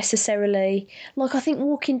out unnecessarily. Like, I think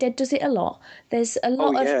Walking Dead does it a lot. There's a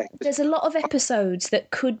lot of episodes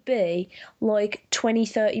that could be like 20,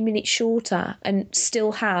 30 minutes shorter and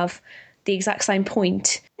still have the exact same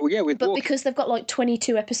point. But because they've got like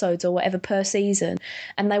 22 episodes or whatever per season,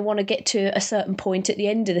 and they want to get to a certain point at the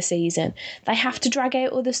end of the season, they have to drag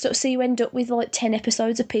out other stuff. So you end up with like 10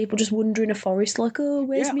 episodes of people just wandering a forest like, oh,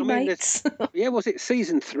 where's me mates? Was it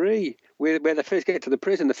season 3 where they first get to the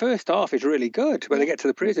prison? The first half is really good when they get to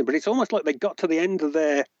the prison, but it's almost like they got to the end of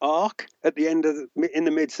their arc at the end of in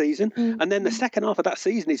the mid-season, and then the second half of that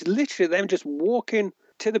season is literally them just walking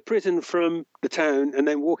to the prison from the town and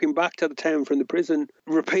then walking back to the town from the prison,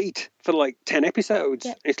 repeat for like 10 episodes.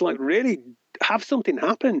 Yeah. It's like, really have something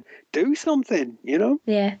happen, do something, you know?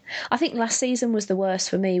 Yeah. I think last season was the worst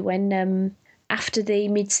for me when after the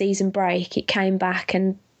mid-season break it came back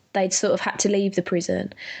and they'd sort of had to leave the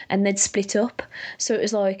prison and they'd split up. So it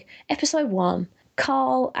was like episode 1,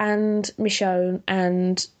 Carl and Michonne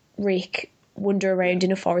and Rick wander around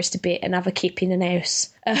in a forest a bit and have a kip in an house.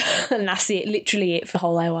 And that's it, literally it for the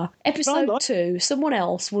whole hour. Episode 2, someone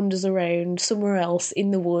else wanders around somewhere else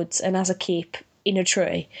in the woods and has a kip in a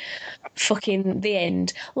tree. Fucking the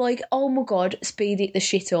end. Like, oh my God, speed it the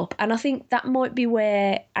shit up. And I think that might be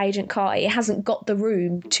where Agent Carter hasn't got the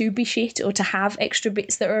room to be shit or to have extra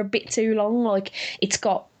bits that are a bit too long. Like, it's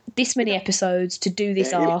got this many episodes to do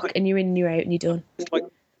this arc, and you're in and you're out and you're done. It's like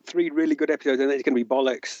 3 really good episodes and then it's going to be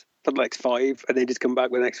bollocks for the next 5 and then just come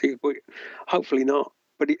back with the next few. But hopefully not.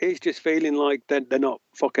 But it is just feeling like they're not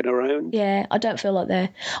fucking around. Yeah, I don't feel like they're.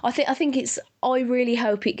 I think it's. I really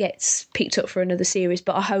hope it gets picked up for another series,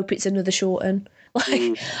 but I hope it's another shorten.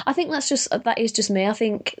 Like, I think that is just me. I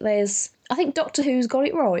think Doctor Who's got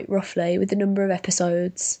it right roughly with the number of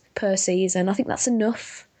episodes per season. I think that's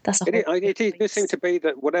enough. It does seem to be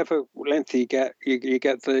that whatever length you get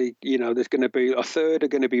the, there's going to be a third are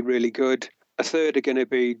going to be really good, a third are going to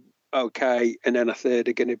be okay, and then a third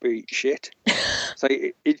are going to be shit. So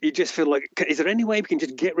you just feel like, is there any way we can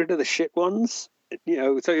just get rid of the shit ones?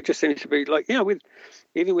 So it just seems to be like,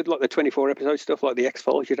 even with like the 24 episode stuff like the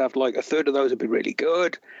X-Files, you'd have like a third of those would be really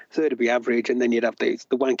good, a third would be average, and then you'd have the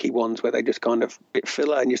wanky ones where they just kind of bit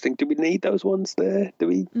filler, and you just think, do we need those ones there? Do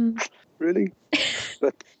we really?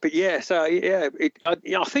 but yeah, so yeah,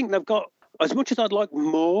 I think they've got, as much as I'd like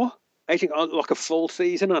more, I think like a full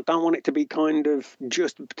season. I don't want it to be kind of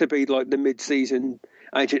just to be like the mid-season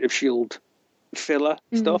Agent of S.H.I.E.L.D. filler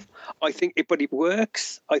stuff. I think but it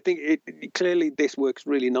works. I think it clearly this works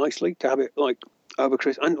really nicely to have it like over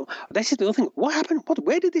Chris. And this is the other thing. What happened?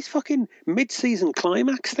 Where did this fucking mid-season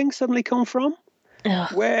climax thing suddenly come from?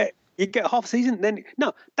 Ugh. Where you get half a season, then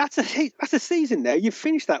no, that's a season now. You've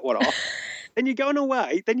finished that one off. Then you're going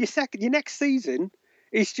away. Then your next season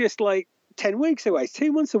is just like 10 weeks away. It's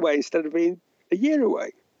 2 months away instead of being a year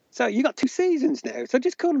away. So you got 2 seasons now. So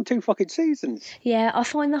just call them 2 fucking seasons. Yeah, I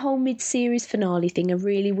find the whole mid-series finale thing a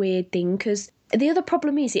really weird thing, because the other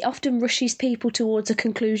problem is it often rushes people towards a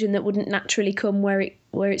conclusion that wouldn't naturally come where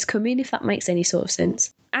it's coming, if that makes any sort of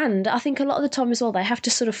sense. And I think a lot of the time as well, they have to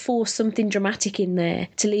sort of force something dramatic in there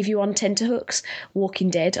to leave you on tenterhooks. Walking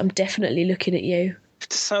Dead, I'm definitely looking at you.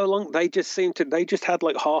 So long, they just had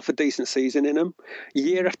like half a decent season in them,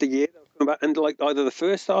 year after year. And like either the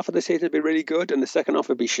first half of the season would be really good and the second half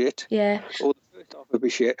would be shit. Yeah. Or the first half would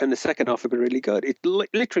be shit and the second half would be really good. It's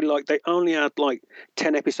literally like they only had like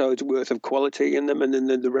 10 episodes worth of quality in them, and then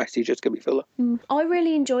the rest is just going to be filler. I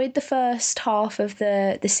really enjoyed the first half of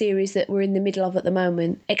the series that we're in the middle of at the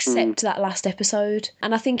moment, except that last episode.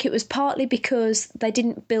 And I think it was partly because they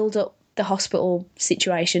didn't build up the hospital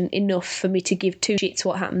situation enough for me to give 2 shits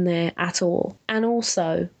what happened there at all. And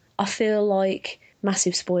also, I feel like...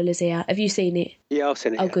 Massive spoilers here. Have you seen it? Yeah, I've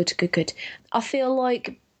seen it. Oh, good. I feel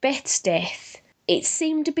like Beth's death, it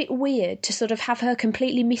seemed a bit weird to sort of have her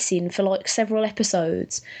completely missing for like several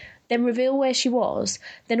episodes, then reveal where she was,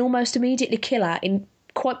 then almost immediately kill her in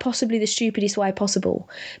quite possibly the stupidest way possible.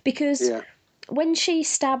 Because when she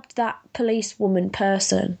stabbed that policewoman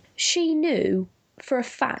person, she knew for a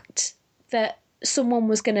fact that someone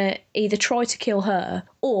was going to either try to kill her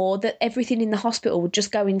or that everything in the hospital would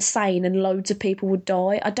just go insane and loads of people would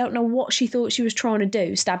die. I don't know what she thought she was trying to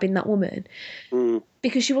do, stabbing that woman.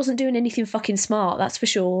 Because she wasn't doing anything fucking smart, that's for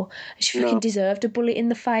sure. She fucking deserved a bullet in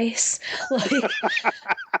the face. Like,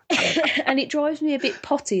 and it drives me a bit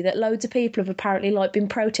potty that loads of people have apparently like been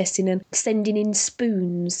protesting and sending in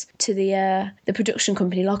spoons to the production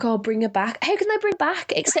company, like, oh, bring her back. How can they bring her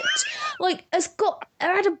back? Except, like,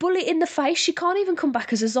 had a bullet in the face. She can't even come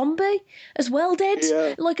back as a zombie, as well dead,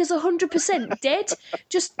 like as 100% dead.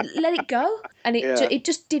 Just let it go. And it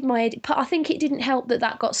just did my head. I think it didn't help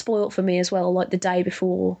that got spoilt for me as well, like the day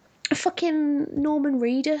before. Fucking Norman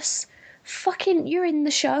Reedus. Fucking, you're in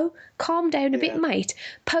the show. Calm down a bit, mate.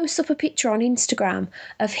 Post up a picture on Instagram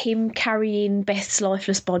of him carrying Beth's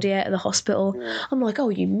lifeless body out of the hospital. I'm like, oh,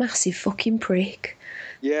 you massive fucking prick.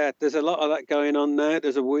 Yeah, there's a lot of that going on there.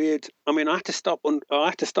 There's a weird. I mean, I had to stop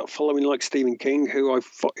following like Stephen King,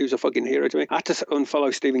 who's a fucking hero to me. I had to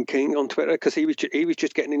unfollow Stephen King on Twitter because he was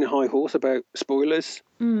just getting in a high horse about spoilers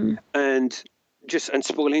and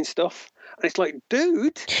spoiling stuff. And it's like,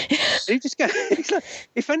 dude, it's like,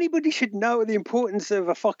 if anybody should know the importance of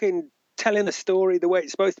a fucking telling a story the way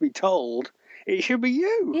it's supposed to be told, it should be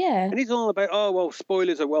you. Yeah. And he's all about, oh, well,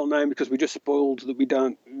 spoilers are well known because we just spoiled that we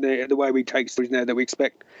don't, the way we take stories now that we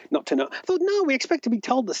expect not to know. I thought, no, we expect to be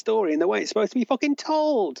told the story in the way it's supposed to be fucking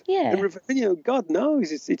told. Yeah. And, God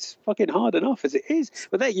knows it's fucking hard enough as it is.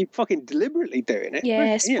 But there you fucking deliberately doing it.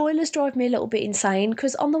 Yeah, spoilers drive me a little bit insane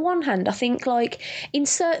because on the one hand, I think, like, in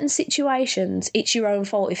certain situations, it's your own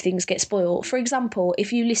fault if things get spoiled. For example,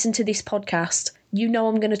 if you listen to this podcast, you know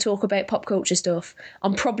I'm going to talk about pop culture stuff.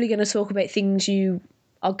 I'm probably going to talk about things you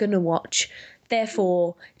are going to watch.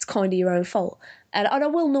 Therefore, it's kind of your own fault. And I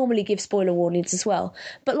will normally give spoiler warnings as well.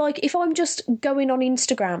 But, like, if I'm just going on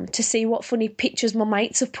Instagram to see what funny pictures my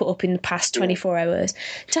mates have put up in the past 24 hours,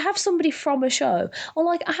 to have somebody from a show, or,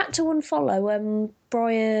 like, I had to unfollow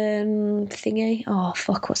Brian thingy. Oh,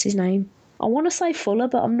 fuck, what's his name? I want to say Fuller,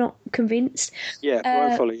 but I'm not convinced. Yeah,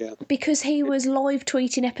 Brian Fuller, yeah. Because he was live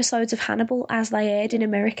tweeting episodes of Hannibal as they aired in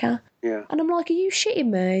America. Yeah. And I'm like, are you shitting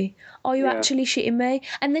me? Are you actually shitting me?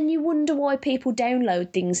 And then you wonder why people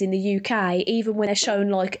download things in the UK, even when they're shown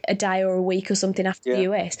like a day or a week or something after the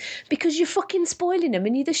US, because you're fucking spoiling them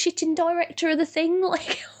and you're the shitting director of the thing.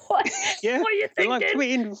 Like, what? Yeah. What are you thinking? Live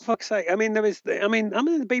tweeting, for fuck's sake. I mean, the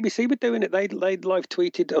BBC were doing it. They live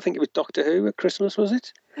tweeted, I think it was Doctor Who at Christmas, was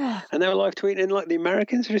it? And they were live tweeting, and like the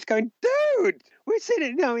Americans were just going, dude, we're seeing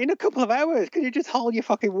it now in a couple of hours. Can you just hold your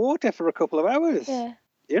fucking water for a couple of hours? Yeah.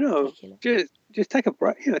 You know, just take a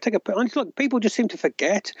break. You know, take a. Look, people just seem to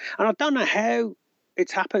forget, and I don't know how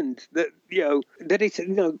it's happened that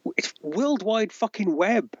it's worldwide fucking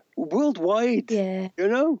web, worldwide. Yeah. You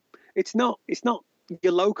know, it's not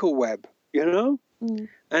your local web. You know. And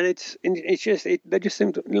they just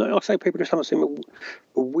seem to, like I say, people just haven't seen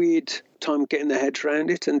a weird time getting their heads around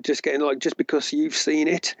it, and just getting like, just because you've seen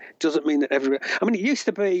it doesn't mean that everybody. I mean, it used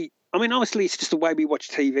to be. I mean, obviously, it's just the way we watch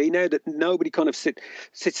TV now that nobody kind of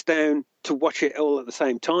sits down to watch it all at the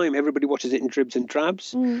same time. Everybody watches it in dribs and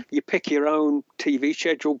drabs. You pick your own TV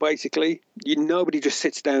schedule, basically. Nobody just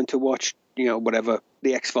sits down to watch, whatever,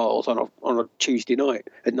 the X-Files on a Tuesday night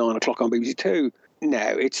at 9 o'clock on BBC Two.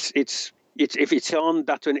 No, it's if it's on,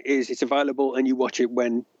 that's when it is. It's available, and you watch it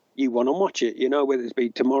when you want to watch it. Whether it be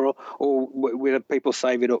tomorrow or whether people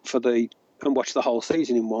save it up and watch the whole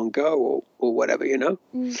season in one go or whatever.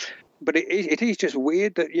 But it is just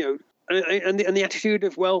weird that and the attitude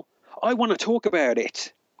of, well, I want to talk about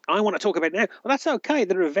it. I want to talk about it now. Well, that's okay.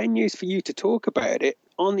 There are venues for you to talk about it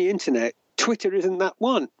on the internet. Twitter isn't that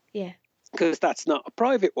one. Yeah. Because that's not a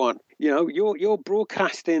private one. You're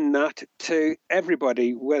broadcasting that to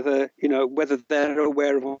everybody, whether they're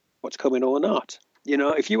aware of what's coming or not.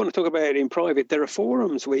 If you want to talk about it in private, there are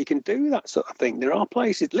forums where you can do that sort of thing. There are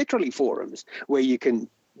places, literally forums, where you can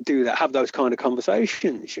do that, have those kind of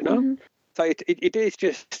conversations. So it is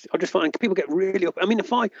just, I just find people get really up. I mean,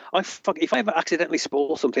 if I ever accidentally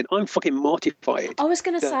spoil something, I'm fucking mortified. I was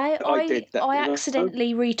going to say, I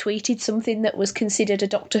accidentally retweeted something that was considered a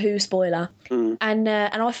Doctor Who spoiler, and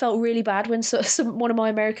I felt really bad when one of my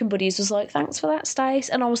American buddies was like, "Thanks for that, Stace,"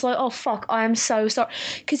 and I was like, "Oh fuck, I am so sorry,"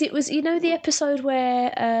 because it was the episode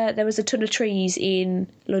where there was a ton of trees in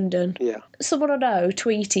London. Yeah. someone I know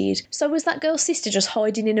tweeted, so was that girl's sister just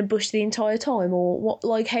hiding in a bush the entire time, or what?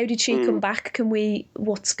 Like, how did she come back?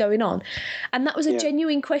 What's going on? And that was a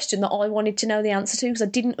genuine question that I wanted to know the answer to, because I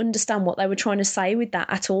didn't understand what they were trying to say with that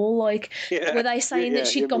at all. Like, were they saying that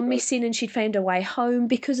she'd gone missing and she'd found her way home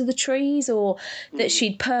because of the trees, or that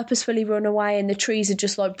she'd purposefully run away and the trees had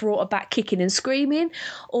just like brought her back kicking and screaming,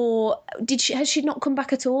 or has she not come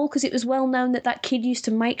back at all? Because it was well known that kid used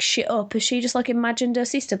to make shit up. Has she just like imagined her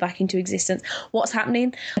sister back into existence? What's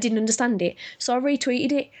happening? I didn't understand it, so I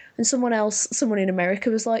retweeted it, and someone in America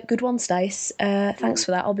was like, "Good one, Stace. Thanks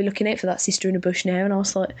for that. I'll be looking out for that sister in a bush now." And I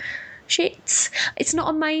was like, shit, it's not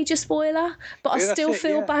a major spoiler, but I still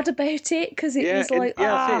feel bad about it, because it was like,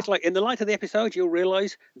 it's like, in the light of the episode, you'll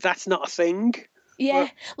realise that's not a thing. Yeah,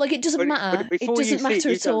 like it doesn't matter. It doesn't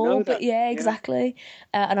matter at all. But yeah, exactly.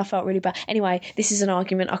 And I felt really bad. Anyway, this is an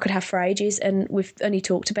argument I could have for ages, and we've only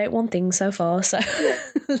talked about one thing so far. So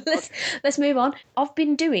let's move on. I've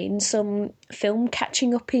been doing some film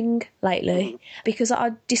catching upping lately because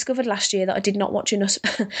I discovered last year that I did not watch enough.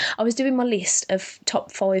 I was doing my list of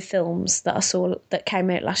top 5 films that I saw that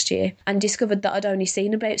came out last year, and discovered that I'd only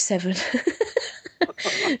seen about 7.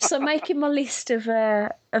 So making my list of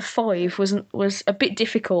 5 was a bit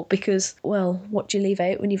difficult, because, well, what do you leave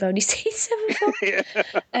out when you've only seen 7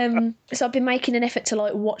 films? So I've been making an effort to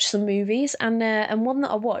like watch some movies, and one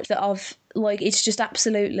that I watched that I've like, it's just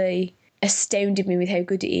absolutely astounded me with how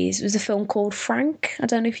good it is, was a film called Frank. I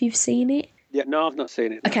don't know if you've seen it. Yeah, no, I've not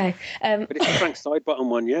seen it. No. Okay. But it's a Frank Sidebottom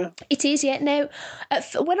one, yeah? It is, yeah. Now,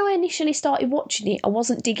 when I initially started watching it, I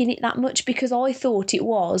wasn't digging it that much, because I thought it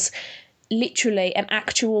was literally an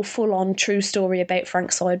actual full-on true story about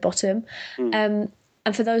Frank Sidebottom.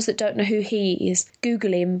 And for those that don't know who he is,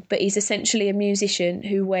 Google him, but he's essentially a musician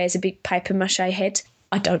who wears a big papier-mâché head.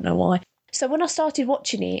 I don't know why. So when I started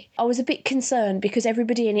watching it, I was a bit concerned, because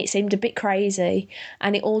everybody in it seemed a bit crazy,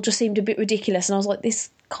 and it all just seemed a bit ridiculous, and I was like, this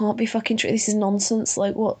can't be fucking true, this is nonsense,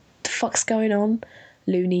 like, what the fuck's going on?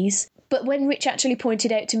 Loonies. But when Rich actually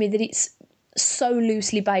pointed out to me that it's so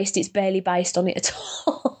loosely based, it's barely based on it at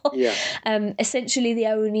all. Yeah. Essentially, the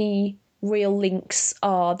only real links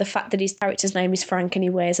are the fact that his character's name is Frank and he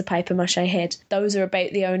wears a papier-mâché head. Those are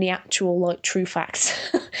about the only actual like true facts.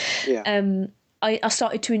 Yeah. I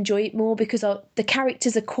started to enjoy it more, because the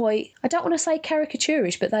characters are quite, I don't want to say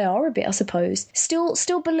caricaturish, but they are a bit, I suppose.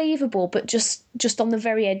 Still believable, but just on the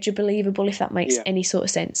very edge of believable, if that makes any sort of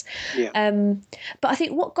sense. Yeah. But I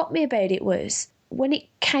think what got me about it was, when it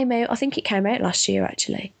came out, I think it came out last year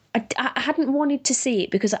actually, I hadn't wanted to see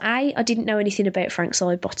it because A, I didn't know anything about Frank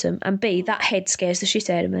Sidebottom, and B, that head scares the shit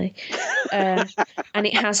out of me. And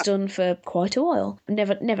it has done for quite a while.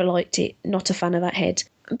 Never liked it, not a fan of that head.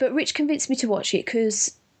 But Rich convinced me to watch it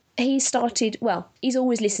because he's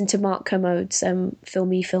always listened to Mark Kermode's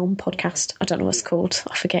Filmy Film podcast. I don't know what it's called,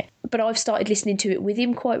 I forget. But I've started listening to it with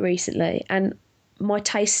him quite recently, and my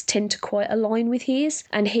tastes tend to quite align with his,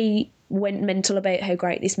 and he went mental about how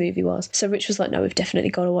great this movie was. So Rich was like, no, we've definitely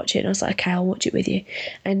got to watch it. And I was like, okay, I'll watch it with you.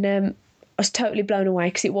 And I was totally blown away,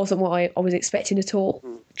 because it wasn't what I was expecting at all.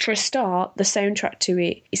 For a start, the soundtrack to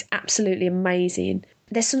it is absolutely amazing.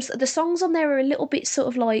 The songs on there are a little bit sort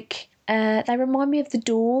of like, they remind me of The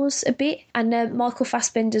Doors a bit, and Michael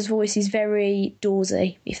Fassbender's voice is very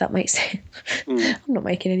Doorsy, if that makes sense. I'm not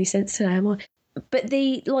making any sense today, am I? But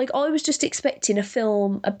I was just expecting a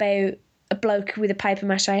film about a bloke with a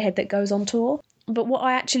papier-mâché head that goes on tour. But what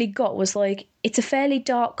I actually got was like, it's a fairly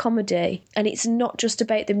dark comedy, and it's not just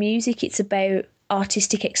about the music, it's about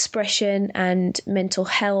artistic expression and mental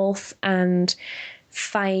health and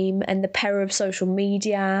fame and the power of social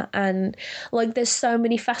media, and like there's so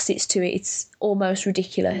many facets to it, it's almost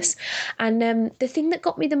ridiculous. And the thing that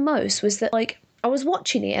got me the most was that like I was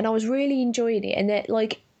watching it and I was really enjoying it, and that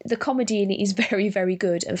like the comedy in it is very, very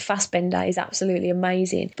good, and Fassbender is absolutely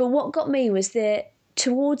amazing. But what got me was that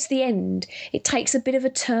towards the end, it takes a bit of a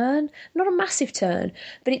turn, not a massive turn,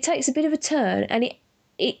 but it takes a bit of a turn, and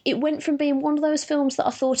it went from being one of those films that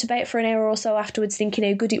I thought about for an hour or so afterwards thinking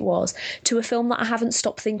how good it was, to a film that I haven't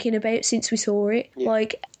stopped thinking about since we saw it. Yeah.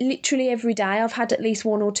 Like, literally every day I've had at least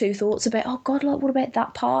one or two thoughts about, oh God, like, what about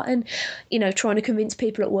that part? And, you know, trying to convince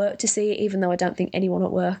people at work to see it, even though I don't think anyone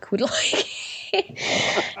at work would like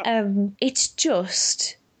it. It's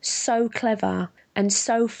just so clever and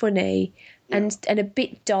so funny, and a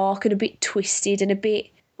bit dark and a bit twisted and a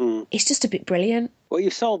bit... It's just a bit brilliant. Well, you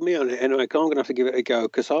sold me on it anyway. I'm going to have to give it a go,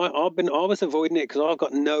 because I was avoiding it because I've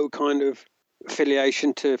got no kind of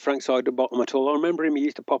affiliation to Frank Sidebottom at all. I remember him; he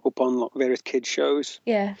used to pop up on like various kids shows.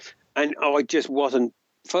 Yeah. And I just wasn't.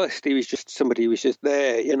 First, he was just somebody who was just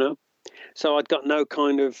there, you know. So I'd got no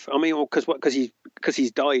kind of, I mean, because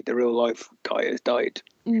he's died, the real life guy has died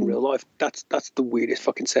in real life. That's the weirdest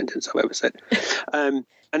fucking sentence I've ever said.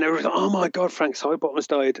 And everyone's like, oh my God, Frank Sidebottom has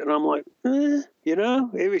died. And I'm like, you know,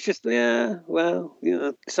 it was just, yeah, well, you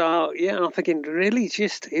know. So, yeah, I'm thinking, really, he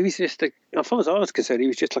was just, as far as I was concerned, he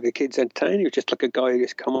was just like a kid's entertainer. He was just like a guy who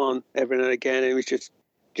just come on every now and again. And he was just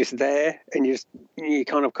there. And you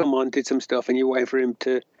kind of come on, did some stuff, and you wait for him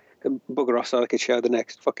to bugger off so I could show the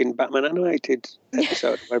next fucking Batman animated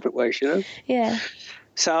episode, whatever it was, you know? Yeah.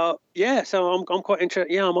 So I'm quite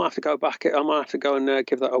interested. Yeah, I might have to go back. I might have to go and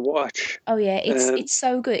give that a watch. Oh yeah, it's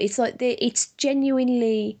so good. It's like it's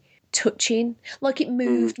genuinely touching. Like it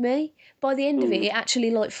moved me. By the end of it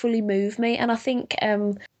actually like fully moved me. And I think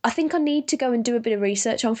I need to go and do a bit of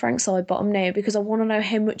research on Frank Sidebottom now, because I want to know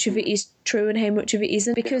how much of it is true and how much of it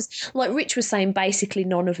isn't. Because like Rich was saying, basically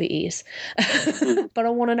none of it is. But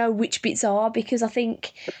I want to know which bits are, because I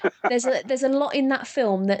think there's a lot in that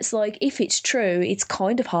film that's like, if it's true, it's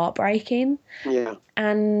kind of heartbreaking. Yeah.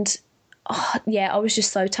 And I was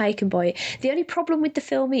just so taken by it. The only problem with the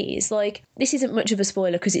film is, like, this isn't much of a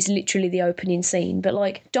spoiler because it's literally the opening scene, but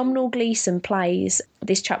like Domhnall Gleeson plays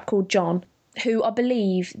this chap called John, who I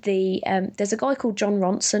believe there's a guy called John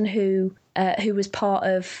Ronson who was part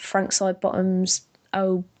of Frank Sidebottom's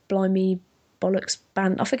Oh Blimey Bollocks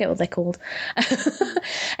band. I forget what they're called.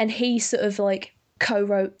 And he sort of like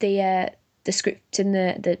co-wrote the script and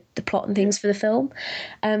the plot and things for the film.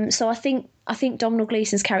 So I think Domhnall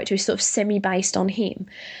Gleeson's character is sort of semi-based on him.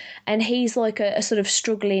 And he's like a sort of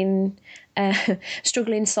struggling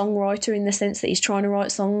songwriter, in the sense that he's trying to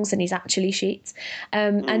write songs and he's actually shit.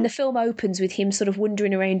 And the film opens with him sort of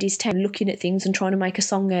wandering around his town, looking at things and trying to make a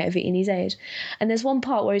song out of it in his head. And there's one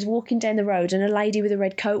part where he's walking down the road and a lady with a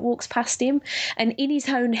red coat walks past him, and in his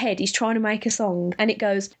own head he's trying to make a song, and it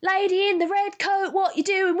goes, "Lady in the red coat, what you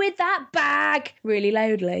doing with that bag?" really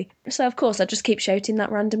loudly. So of course I just keep shouting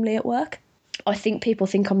that randomly at work. I think people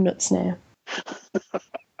think I'm nuts now.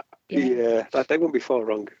 Yeah, they wouldn't be far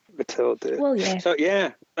wrong at all. Well, yeah. So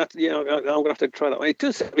yeah, I'm gonna have to try that one.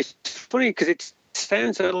 It's funny because it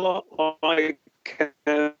sounds a lot like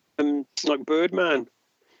Birdman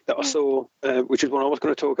that I saw, which is one I was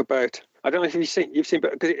going to talk about. I don't know if you've seen,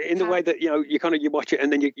 but because in the way that you watch it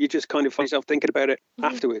and then you just kind of find yourself thinking about it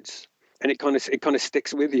afterwards. And it kind of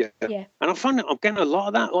sticks with you. Yeah. And I find that I'm getting a lot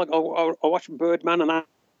of that. Like I watched Birdman, and that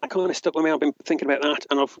kind of stuck with me. I've been thinking about that,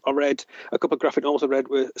 and I read a couple of graphic novels I read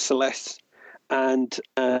with Celeste and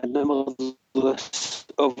No Motherless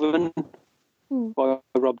Oven by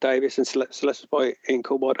Rob Davis, and Celeste by Ian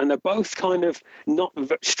Coolbard. And they're both kind of not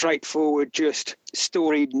straightforward, just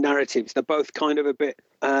storied narratives. They're both kind of a bit,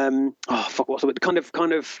 what's the word? Kind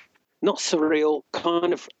of not surreal,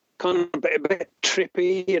 kind of a bit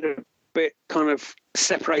trippy, and a bit kind of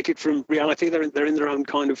separated from reality. They're in their own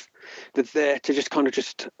kind of, they're there to just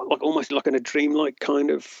like almost like in a dreamlike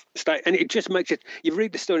kind of state. And it just makes it, you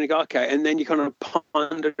read the story and you go, okay, and then you kind of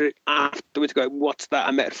ponder it afterwards, go, what's that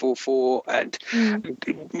a metaphor for? And and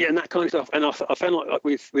that kind of stuff. And I found like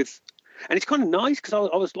with and it's kind of nice, because I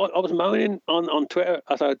was moaning on Twitter,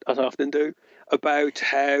 as I often do, about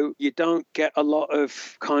how you don't get a lot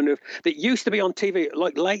of kind of, that used to be on TV,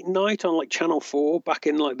 like late night on like Channel 4 back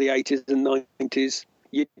in like the 80s and 90s.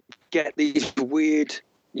 You'd get these weird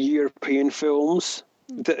European films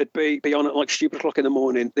that would be on at like stupid o'clock in the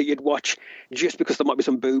morning, that you'd watch just because there might be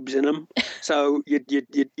some boobs in them. So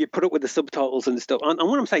you'd put up with the subtitles and stuff. And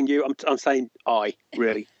when I'm saying I'm saying I,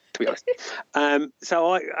 really, to be honest. I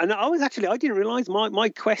didn't realise my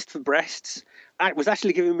quest for breasts was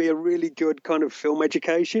actually giving me a really good kind of film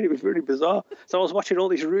education. It was really bizarre. So I was watching all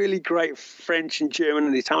these really great French and German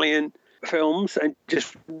and Italian films and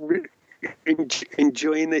just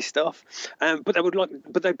enjoying this stuff. But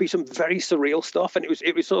there'd be some very surreal stuff, and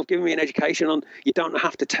it was sort of giving me an education on, you don't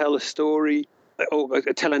have to tell a story or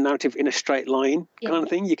tell a narrative in a straight line kind of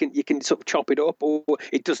thing. You can sort of chop it up, or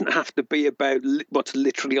it doesn't have to be about what's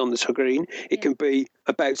literally on the screen. It can be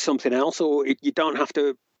about something else, or you don't have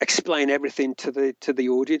to explain everything to the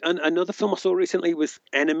audience. And another film I saw recently was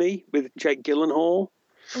Enemy with Jake Gyllenhaal.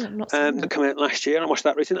 That came out last year, and I watched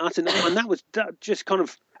that recently. And that just kind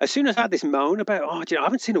of, as soon as I had this moan about, I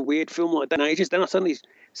haven't seen a weird film like that in ages, then I suddenly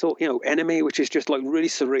saw, Enemy, which is just like really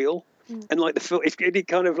surreal. And like the film, it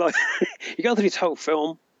kind of like, you go through this whole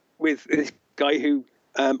film with this guy who,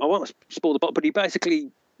 I won't spoil the plot, but he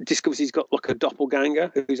basically discovers he's got like a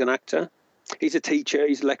doppelganger who's an actor. He's a teacher,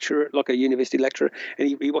 he's a lecturer, like a university lecturer,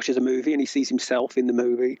 and he watches a movie and he sees himself in the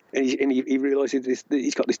movie, and he realises that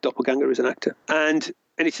he's got this doppelganger as an actor. And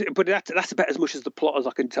but that's about as much as the plot as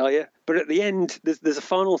I can tell you. But at the end, there's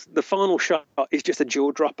the final shot is just a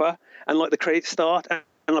jaw dropper, and like the credits start, and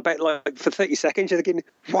about like for 30 seconds you're thinking,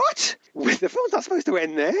 what? The film's not supposed to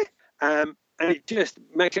end there. And it just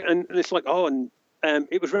makes it, and it's like,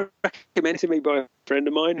 it was recommended to me by a friend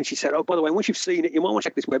of mine, and she said, "Oh, by the way, once you've seen it, you might want to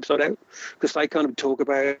check this website out because they kind of talk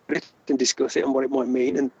about it and discuss it and what it might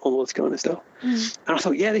mean and all this kind of stuff." And I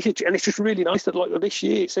thought, yeah, and it's just really nice that like this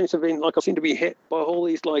year it seems to have been like I seem to be hit by all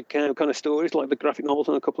these like kind of stories, like the graphic novels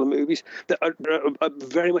and a couple of movies that are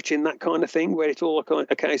very much in that kind of thing, where it's all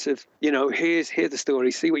a case of, you know, here's the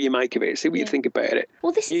story, see what you make of it, see what you think about it.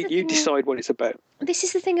 Well, you decide what it's about. This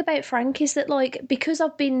is the thing about Frank, is that like because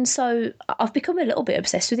I've become a little bit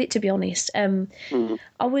obsessed with it, to be honest. I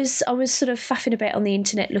was sort of faffing about on the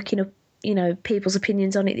internet looking up, you know, people's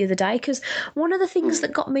opinions on it the other day, because one of the things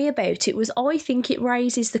that got me about it was I think it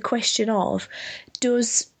raises the question of,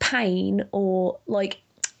 does pain, or like,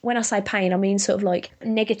 when I say pain, I mean sort of like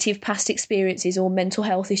negative past experiences or mental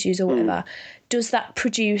health issues or whatever, does that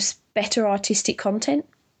produce better artistic content?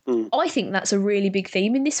 I think that's a really big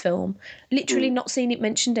theme in this film. Literally not seen it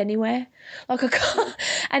mentioned anywhere. Like I can't,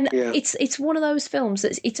 and it's one of those films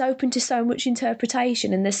that it's open to so much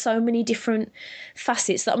interpretation, and there's so many different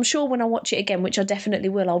facets that I'm sure when I watch it again, which I definitely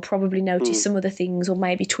will, I'll probably notice some other things or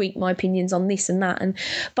maybe tweak my opinions on this and that.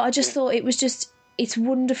 But I just thought it's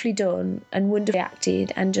wonderfully done and wonderfully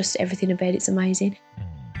acted, and just everything about it's amazing.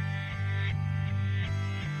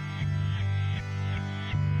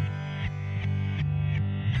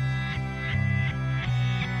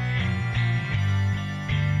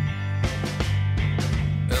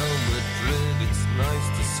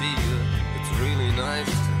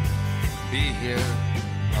 Be here.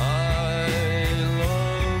 I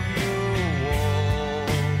love you all.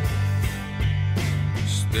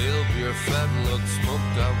 Stale beer, fat look,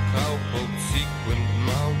 smoked out cowpoke, sequined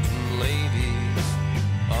mountain ladies.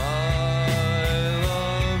 I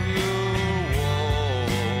love you all.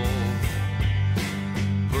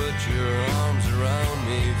 Put your arms around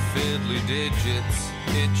me, fiddly digits,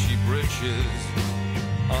 itchy britches.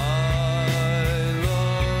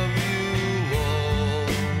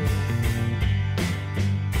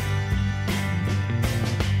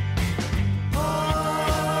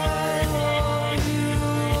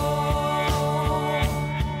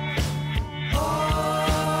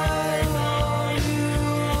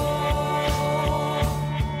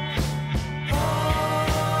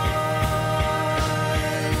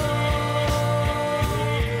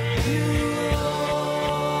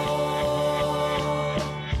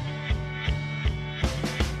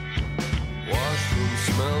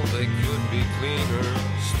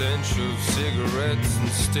 Stench of cigarettes and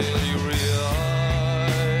stale urea.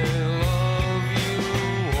 I love you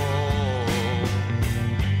all.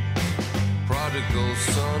 Prodigal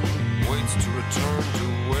son waits to return to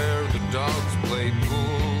where the dogs play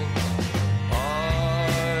pool.